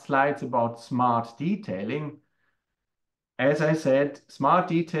last slides about smart detailing. As I said, smart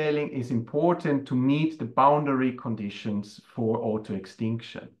detailing is important to meet the boundary conditions for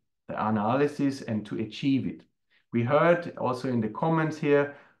auto-extinction, the analysis, and to achieve it. We heard also in the comments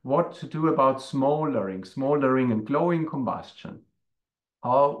here what to do about smoldering and glowing combustion,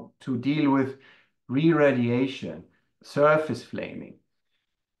 how to deal with re-radiation, surface flaming.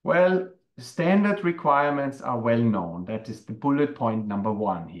 Well, standard requirements are well known. That is the bullet point number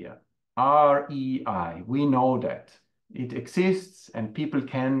 1 here. REI, we know that. It exists and people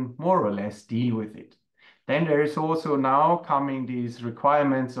can more or less deal with it. Then there is also now coming these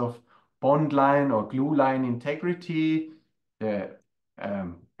requirements of bond line or glue line integrity, the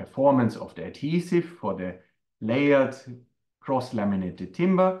performance of the adhesive for the layered cross-laminated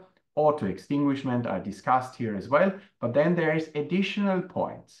timber, auto-extinguishment I discussed here as well, but then there is additional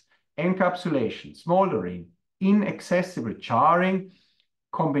points: encapsulation, smoldering, inaccessible charring,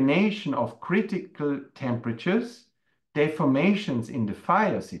 combination of critical temperatures, deformations in the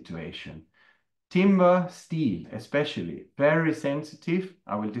fire situation. Timber, steel especially, very sensitive.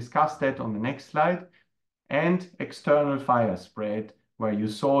 I will discuss that on the next slide. And external fire spread, where you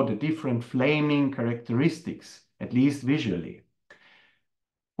saw the different flaming characteristics, at least visually.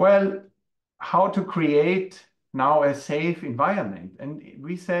 Well, how to create now a safe environment? And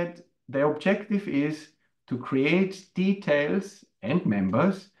we said the objective is to create details and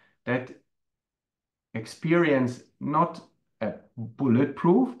members that experience not a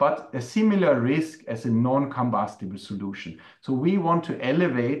bulletproof, but a similar risk as a non-combustible solution. So we want to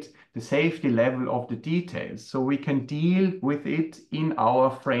elevate the safety level of the details so we can deal with it in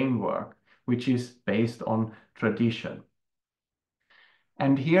our framework, which is based on tradition.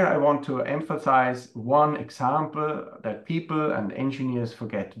 And here I want to emphasize one example that people and engineers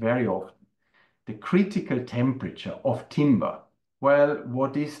forget very often: the critical temperature of timber. Well,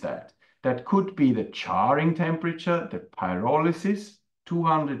 what is that? That could be the charring temperature, the pyrolysis,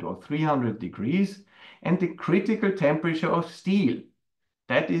 200 or 300 degrees, and the critical temperature of steel.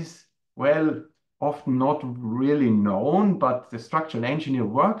 That is, well, often not really known, but the structural engineer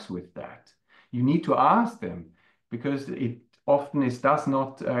works with that. You need to ask them, because it often it's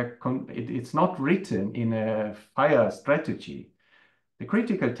not written in a fire strategy. The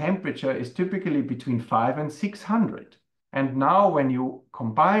critical temperature is typically between 500 and 600. And now when you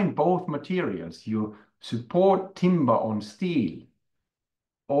combine both materials, you support timber on steel,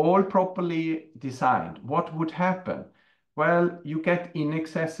 all properly designed, what would happen? Well, you get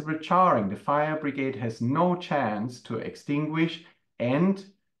inaccessible charring. The fire brigade has no chance to extinguish, and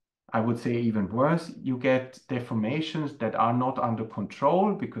I would say even worse, you get deformations that are not under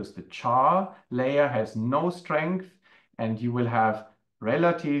control because the char layer has no strength, and you will have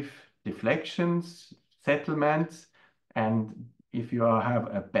relative deflections, settlements. And if you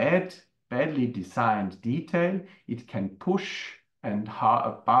have a badly designed detail, it can push and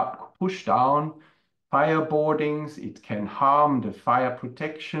push down fireboardings. It can harm the fire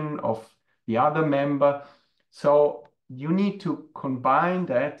protection of the other member. So you need to combine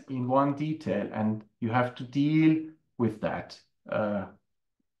that in one detail, and you have to deal with that,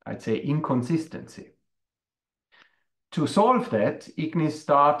 I'd say, inconsistency. To solve that, Ignis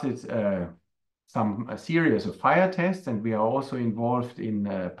started a series of fire tests, and we are also involved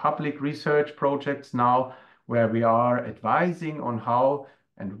in public research projects now, where we are advising on how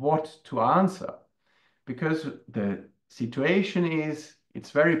and what to answer. Because the situation is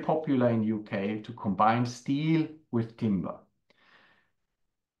it's very popular in UK to combine steel with timber.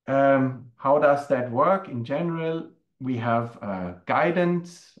 How does that work? In general, we have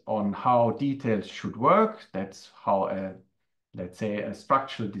guidance on how details should work. That's how, let's say, a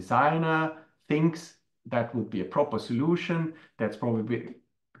structural designer thinks that would be a proper solution. That's probably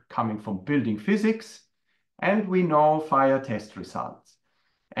coming from building physics. And we know fire test results.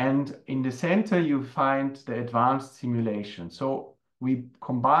 And in the center, you find the advanced simulation. So we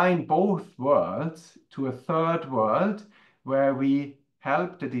combine both worlds to a third world where we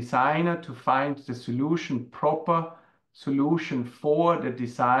help the designer to find the solution, proper solution for the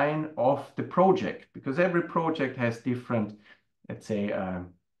design of the project, because every project has different, let's say,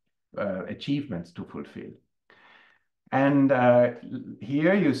 achievements to fulfill. And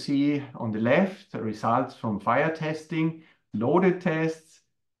here you see on the left the results from fire testing, loaded tests,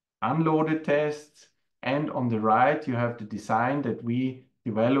 unloaded tests, and on the right you have the design that we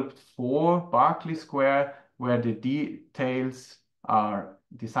developed for Berkeley Square, where the details are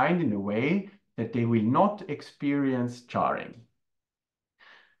designed in a way that they will not experience jarring.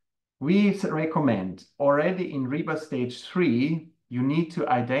 We recommend already in REBA stage 3, you need to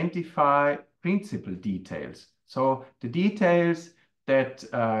identify principal details. So the details that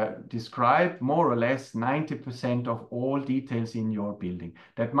describe more or less 90% of all details in your building.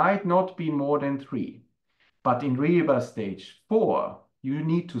 That might not be more than 3. But in REBA stage 4, you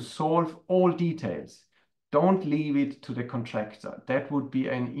need to solve all details. Don't leave it to the contractor. That would be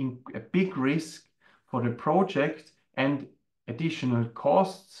a big risk for the project and additional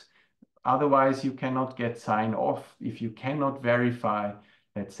costs. Otherwise, you cannot get sign off if you cannot verify,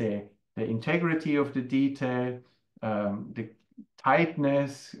 let's say, the integrity of the detail, the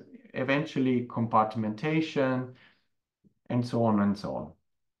tightness, eventually compartmentation, and so on and so on.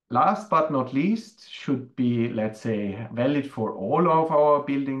 Last but not least, should be, let's say, valid for all of our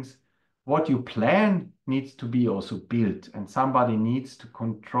buildings. What you plan needs to be also built, and somebody needs to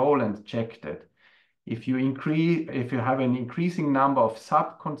control and check that. If you have an increasing number of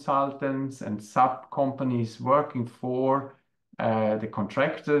sub-consultants and sub-companies working for the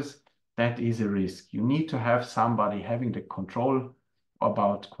contractors, that is a risk. You need to have somebody having the control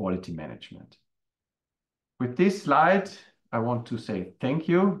about quality management. With this slide, I want to say thank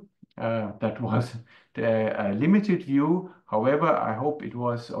you. That was a limited view. However, I hope it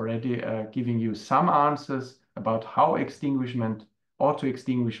was already giving you some answers about how extinguishment,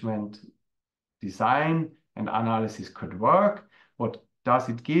 auto-extinguishment design and analysis could work. What does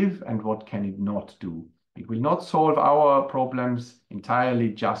it give and what can it not do? It will not solve our problems entirely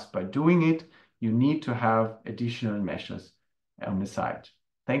just by doing it. You need to have additional measures on the side.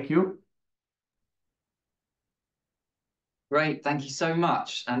 Thank you. Great, thank you so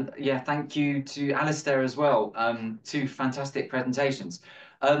much. And yeah, thank you to Alastair as well. Two fantastic presentations.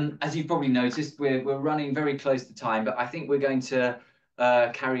 As you've probably noticed, we're running very close to time, but I think we're going to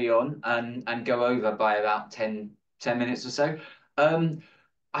carry on and go over by about 10 minutes or so.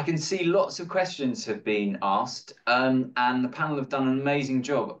 I can see lots of questions have been asked, and the panel have done an amazing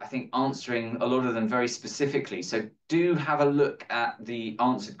job, I think, answering a lot of them very specifically. So do have a look at the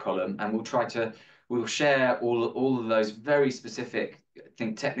answered column, and we'll share all of those very specific, I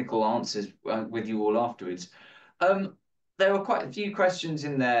think, technical answers with you all afterwards. There were quite a few questions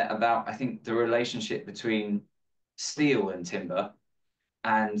in there about, I think, the relationship between steel and timber,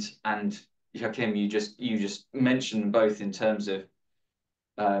 and Joachim, you just mentioned both in terms of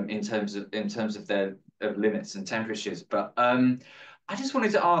their limits and temperatures. But I just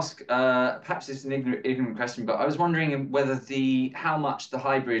wanted to ask, perhaps it's an ignorant question, but I was wondering whether how much the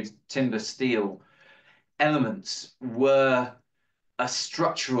hybrid timber steel elements were a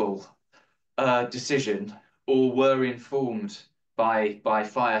structural decision or were informed by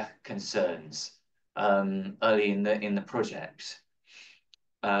fire concerns early in the project.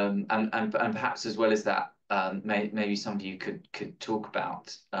 And perhaps as well as that, maybe some of you could talk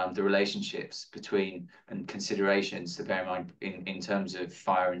about the relationships between and considerations to bear in mind in terms of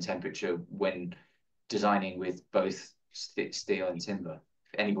fire and temperature when designing with both steel and timber.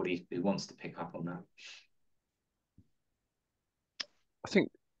 If anybody who wants to pick up on that. I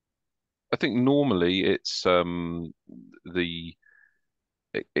think normally it's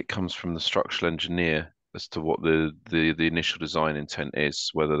it comes from the structural engineer as to what the initial design intent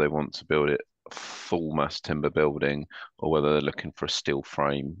is, whether they want to build it a full mass timber building or whether they're looking for a steel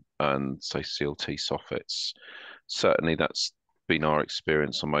frame and say CLT soffits. Certainly that's been our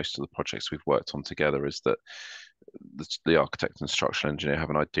experience on most of the projects we've worked on together, is that the architect and structural engineer have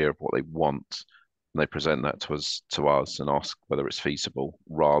an idea of what they want. And they present that to us and ask whether it's feasible,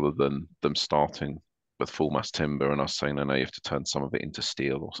 rather than them starting with full mass timber, and us saying, no, you have to turn some of it into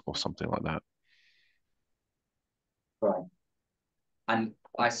steel or something like that. Right. And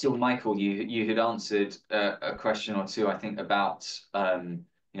I saw, Michael, you had answered a question or two, I think, about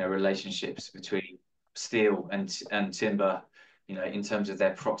relationships between steel and timber, in terms of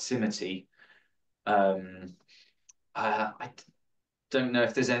their proximity. I don't know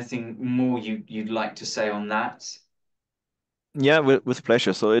if there's anything more you'd like to say on that. Yeah, with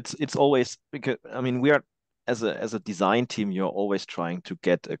pleasure. So it's always, because I mean, we are as a design team, you're always trying to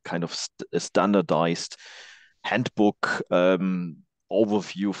get a kind of a standardized handbook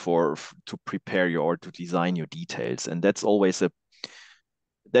overview to prepare or to design your details, and that's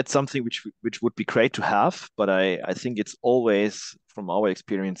something which would be great to have, but I think it's always, from our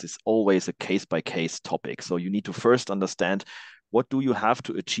experience, it's always a case by case topic. So you need to first understand, what do you have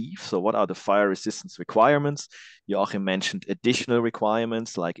to achieve? So what are the fire resistance requirements? Joachim mentioned additional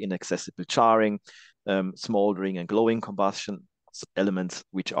requirements like inaccessible charring, smoldering and glowing combustion elements,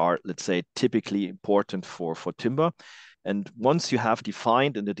 which are, let's say, typically important for timber. And once you have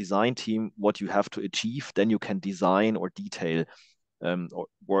defined in the design team what you have to achieve, then you can design or detail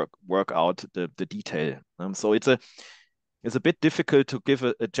or work out the detail. So it's a bit difficult to give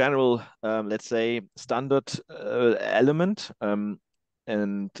a general, let's say, standard element. And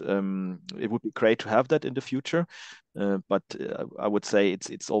it would be great to have that in the future. But I would say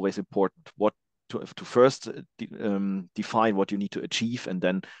it's always important to first define what you need to achieve, and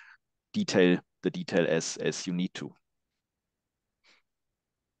then detail the detail as you need to.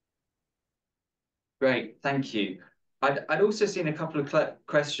 Great, thank you. I'd also seen a couple of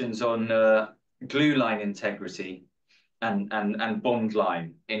questions on glue line integrity and bond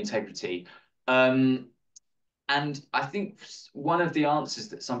line integrity. And I think one of the answers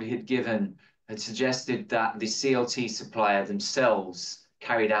that somebody had given had suggested that the CLT supplier themselves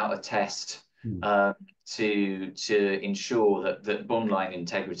carried out a test to ensure that bond line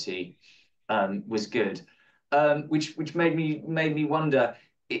integrity was good, which made me wonder,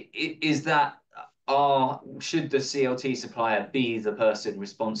 is that should the CLT supplier be the person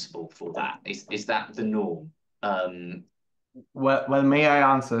responsible for that? Is that the norm? Well, may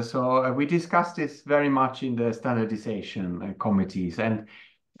I answer? So we discussed this very much in the standardization committees, and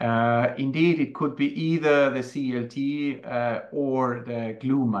indeed it could be either the CLT or the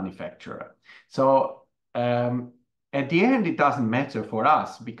glue manufacturer. So at the end, it doesn't matter for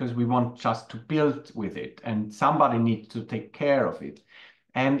us, because we want just to build with it, and somebody needs to take care of it.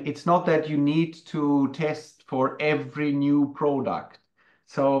 And it's not that you need to test for every new product.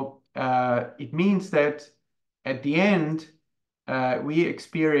 So it means that at the end, we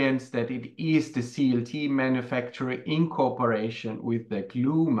experience that it is the CLT manufacturer in cooperation with the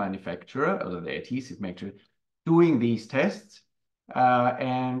glue manufacturer, or the adhesive manufacturer, doing these tests.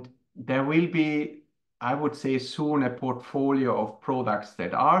 And there will be, I would say, soon a portfolio of products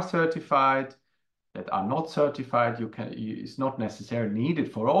that are certified, that are not certified. It's not necessarily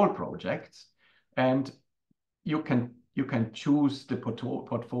needed for all projects, and you can choose the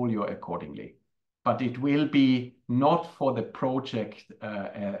portfolio accordingly. But it will be not for the project,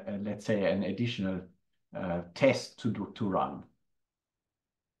 let's say, an additional test to run.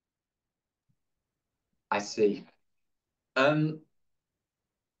 I see. I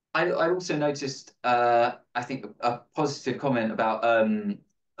also noticed, I think, a positive comment about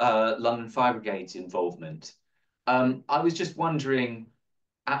London Fire Brigade's involvement. I was just wondering,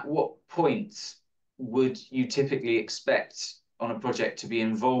 at what point would you typically expect on a project to be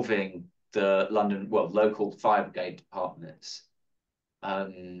involving the local fire brigade departments? At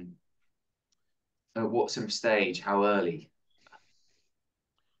what sort of stage? How early?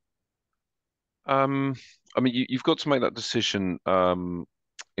 I mean, you've got to make that decision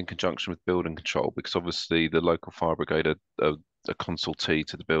in conjunction with building control, because obviously the local fire brigade are a consultee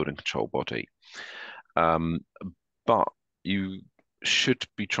to the building control body. But you should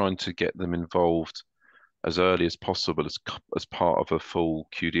be trying to get them involved as early as possible as part of a full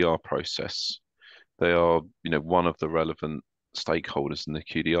QDR process. They are, one of the relevant stakeholders in the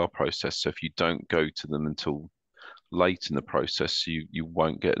QDR process. So if you don't go to them until late in the process, you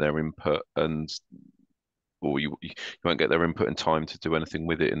won't get their input, or you won't get their input in time to do anything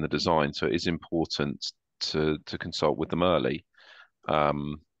with it in the design. So it is important to consult with them early,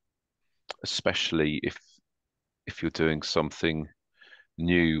 especially if you're doing something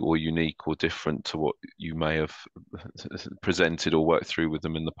new or unique or different to what you may have presented or worked through with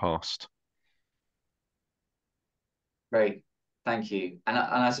them in the past. Great, thank you. And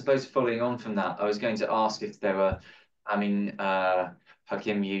I suppose following on from that, I was going to ask if there were,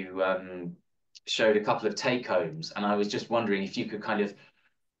 Hakim, you showed a couple of take-homes, and I was just wondering if you could kind of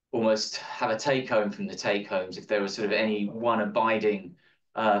almost have a take home from the take homes, if there was sort of any one abiding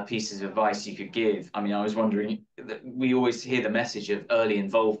pieces of advice you could give. I mean, I was wondering, that we always hear the message of early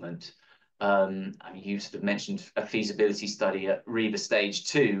involvement. I mean, you sort of mentioned a feasibility study at REBA stage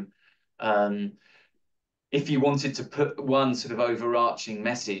 2. If you wanted to put one sort of overarching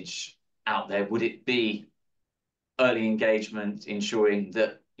message out there, would it be early engagement, ensuring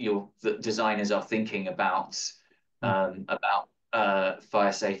that that designers are thinking about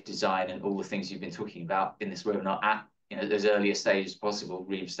fire safe design and all the things you've been talking about in this webinar at as early a stage as possible,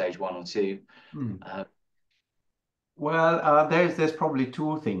 REBA stage 1 or 2? Well, there's probably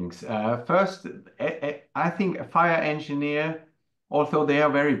two things. First, I think a fire engineer, although they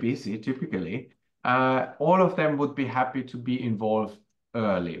are very busy typically, all of them would be happy to be involved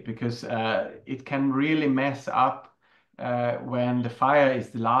early, because it can really mess up when the fire is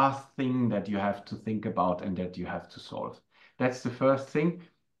the last thing that you have to think about and that you have to solve. That's the first thing.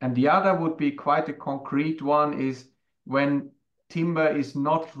 And the other would be quite a concrete one, is when timber is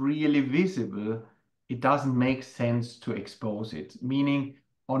not really visible, it doesn't make sense to expose it. Meaning,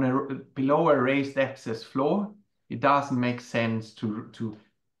 below a raised access floor, it doesn't make sense to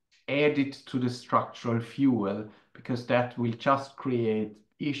add it to the structural fuel, because that will just create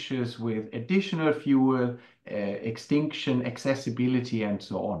issues with additional fuel, extinction, accessibility, and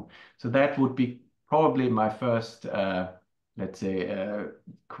so on. So that would be probably my first, let's say,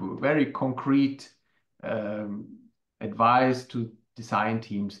 very concrete advice to design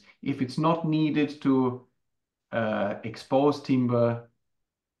teams. If it's not needed to expose timber,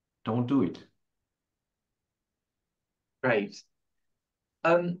 don't do it. Great.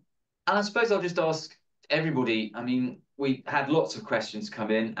 And I suppose I'll just ask everybody, I mean, we had lots of questions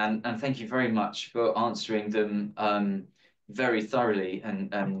come in, and thank you very much for answering them very thoroughly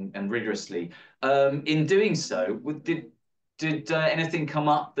and rigorously. In doing so, did anything come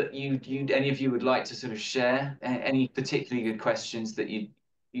up that any of you would like to sort of share? Any particularly good questions that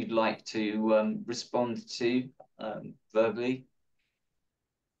you'd like to respond to verbally?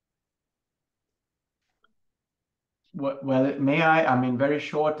 Well, may I? I mean, very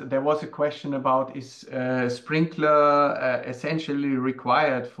short. There was a question about, is sprinkler essentially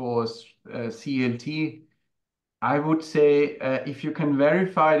required for CLT? I would say if you can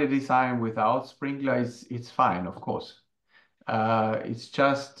verify the design without sprinkler, it's fine, of course. It's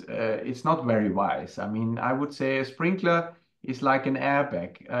just, it's not very wise. I mean, I would say a sprinkler is like an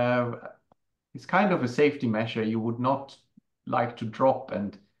airbag. It's kind of a safety measure you would not like to drop.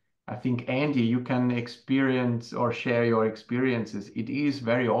 And I think, Andy, you can experience or share your experiences. It is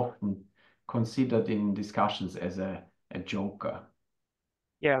very often considered in discussions as a joker.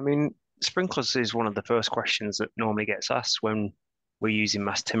 Yeah, I mean, sprinklers is one of the first questions that normally gets asked when we're using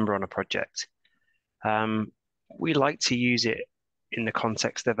mass timber on a project. We like to use it in the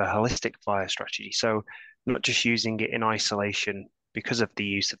context of a holistic fire strategy. So not just using it in isolation because of the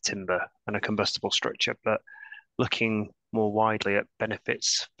use of timber and a combustible structure, but looking more widely at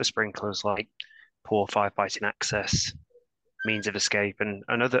benefits for sprinklers like poor firefighting access, means of escape, and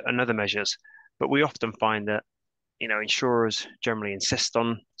other measures. But we often find that insurers generally insist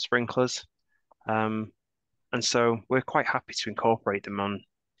on sprinklers, and so we're quite happy to incorporate them on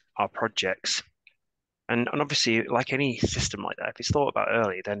our projects. And obviously, like any system like that, if it's thought about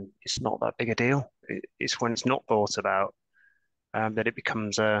early, then it's not that big a deal. It's when it's not thought about that it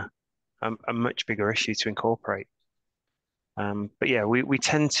becomes a much bigger issue to incorporate. But yeah, we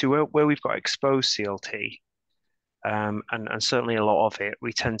tend to, where we've got exposed CLT, and certainly a lot of it,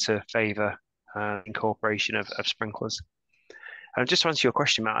 we tend to favour incorporation of sprinklers. And just to answer your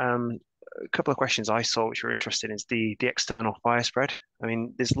question, Matt, a couple of questions I saw which were interesting is the external fire spread. I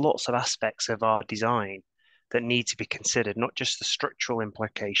mean, there's lots of aspects of our design that need to be considered, not just the structural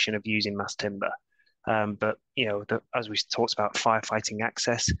implication of using mass timber, but as we talked about, firefighting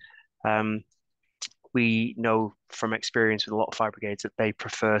access. We know from experience with a lot of fire brigades that they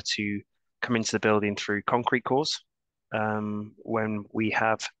prefer to come into the building through concrete cores when we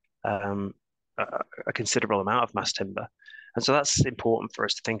have a considerable amount of mass timber. And so that's important for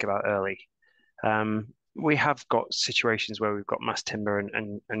us to think about early. We have got situations where we've got mass timber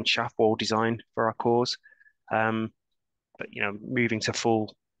and shaft wall design for our cores. But moving to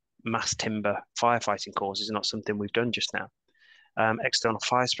full mass timber firefighting cores is not something we've done just now. External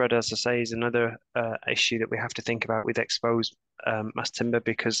fire spread, as I say, is another issue that we have to think about with exposed mass timber,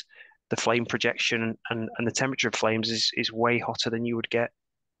 because the flame projection and the temperature of flames is way hotter than you would get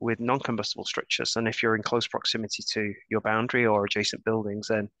with non-combustible structures. And if you're in close proximity to your boundary or adjacent buildings,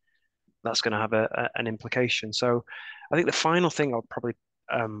 then that's going to have an implication. So I think the final thing I'll probably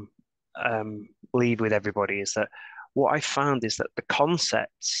leave with everybody is that what I found is that the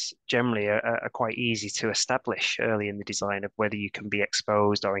concepts generally are quite easy to establish early in the design of whether you can be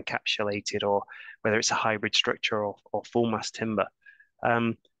exposed or encapsulated, or whether it's a hybrid structure or full mass timber.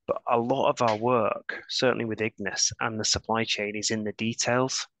 But a lot of our work, certainly with Ignis and the supply chain, is in the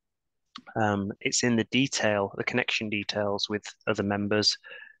details. It's in the detail, the connection details with other members,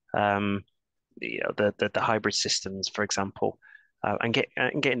 the hybrid systems, for example, and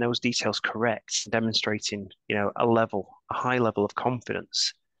getting those details correct, demonstrating a high level of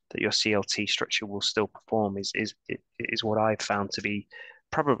confidence that your CLT structure will still perform is what I've found to be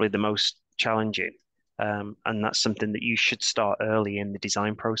probably the most challenging. And that's something that you should start early in the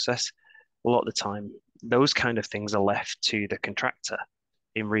design process. A lot of the time, those kind of things are left to the contractor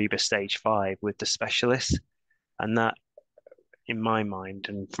in REBA stage 5 with the specialists, and that, in my mind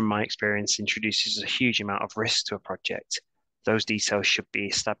and from my experience, introduces a huge amount of risk to a project. Those details should be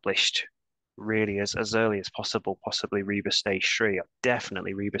established really as early as possible, possibly REBA stage 3, or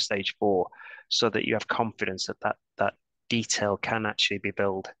definitely REBA stage 4, so that you have confidence that detail can actually be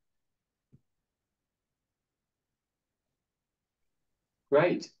built.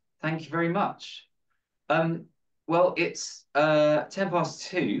 Great, thank you very much. Well, it's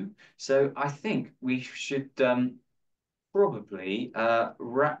 2:10, so I think we should probably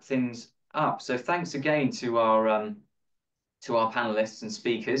wrap things up. So thanks again to our panelists and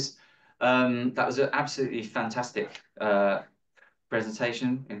speakers. That was an absolutely fantastic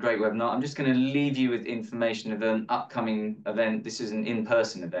presentation and great webinar. I'm just going to leave you with information of an upcoming event. This is an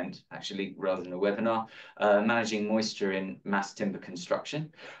in-person event, actually, rather than a webinar, Managing Moisture in Mass Timber Construction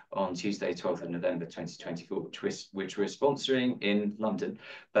on Tuesday, 12th of November 2024, which we're sponsoring in London.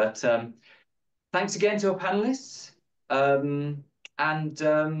 But thanks again to our panelists. And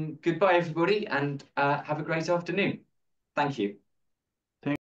goodbye, everybody, and have a great afternoon. Thank you.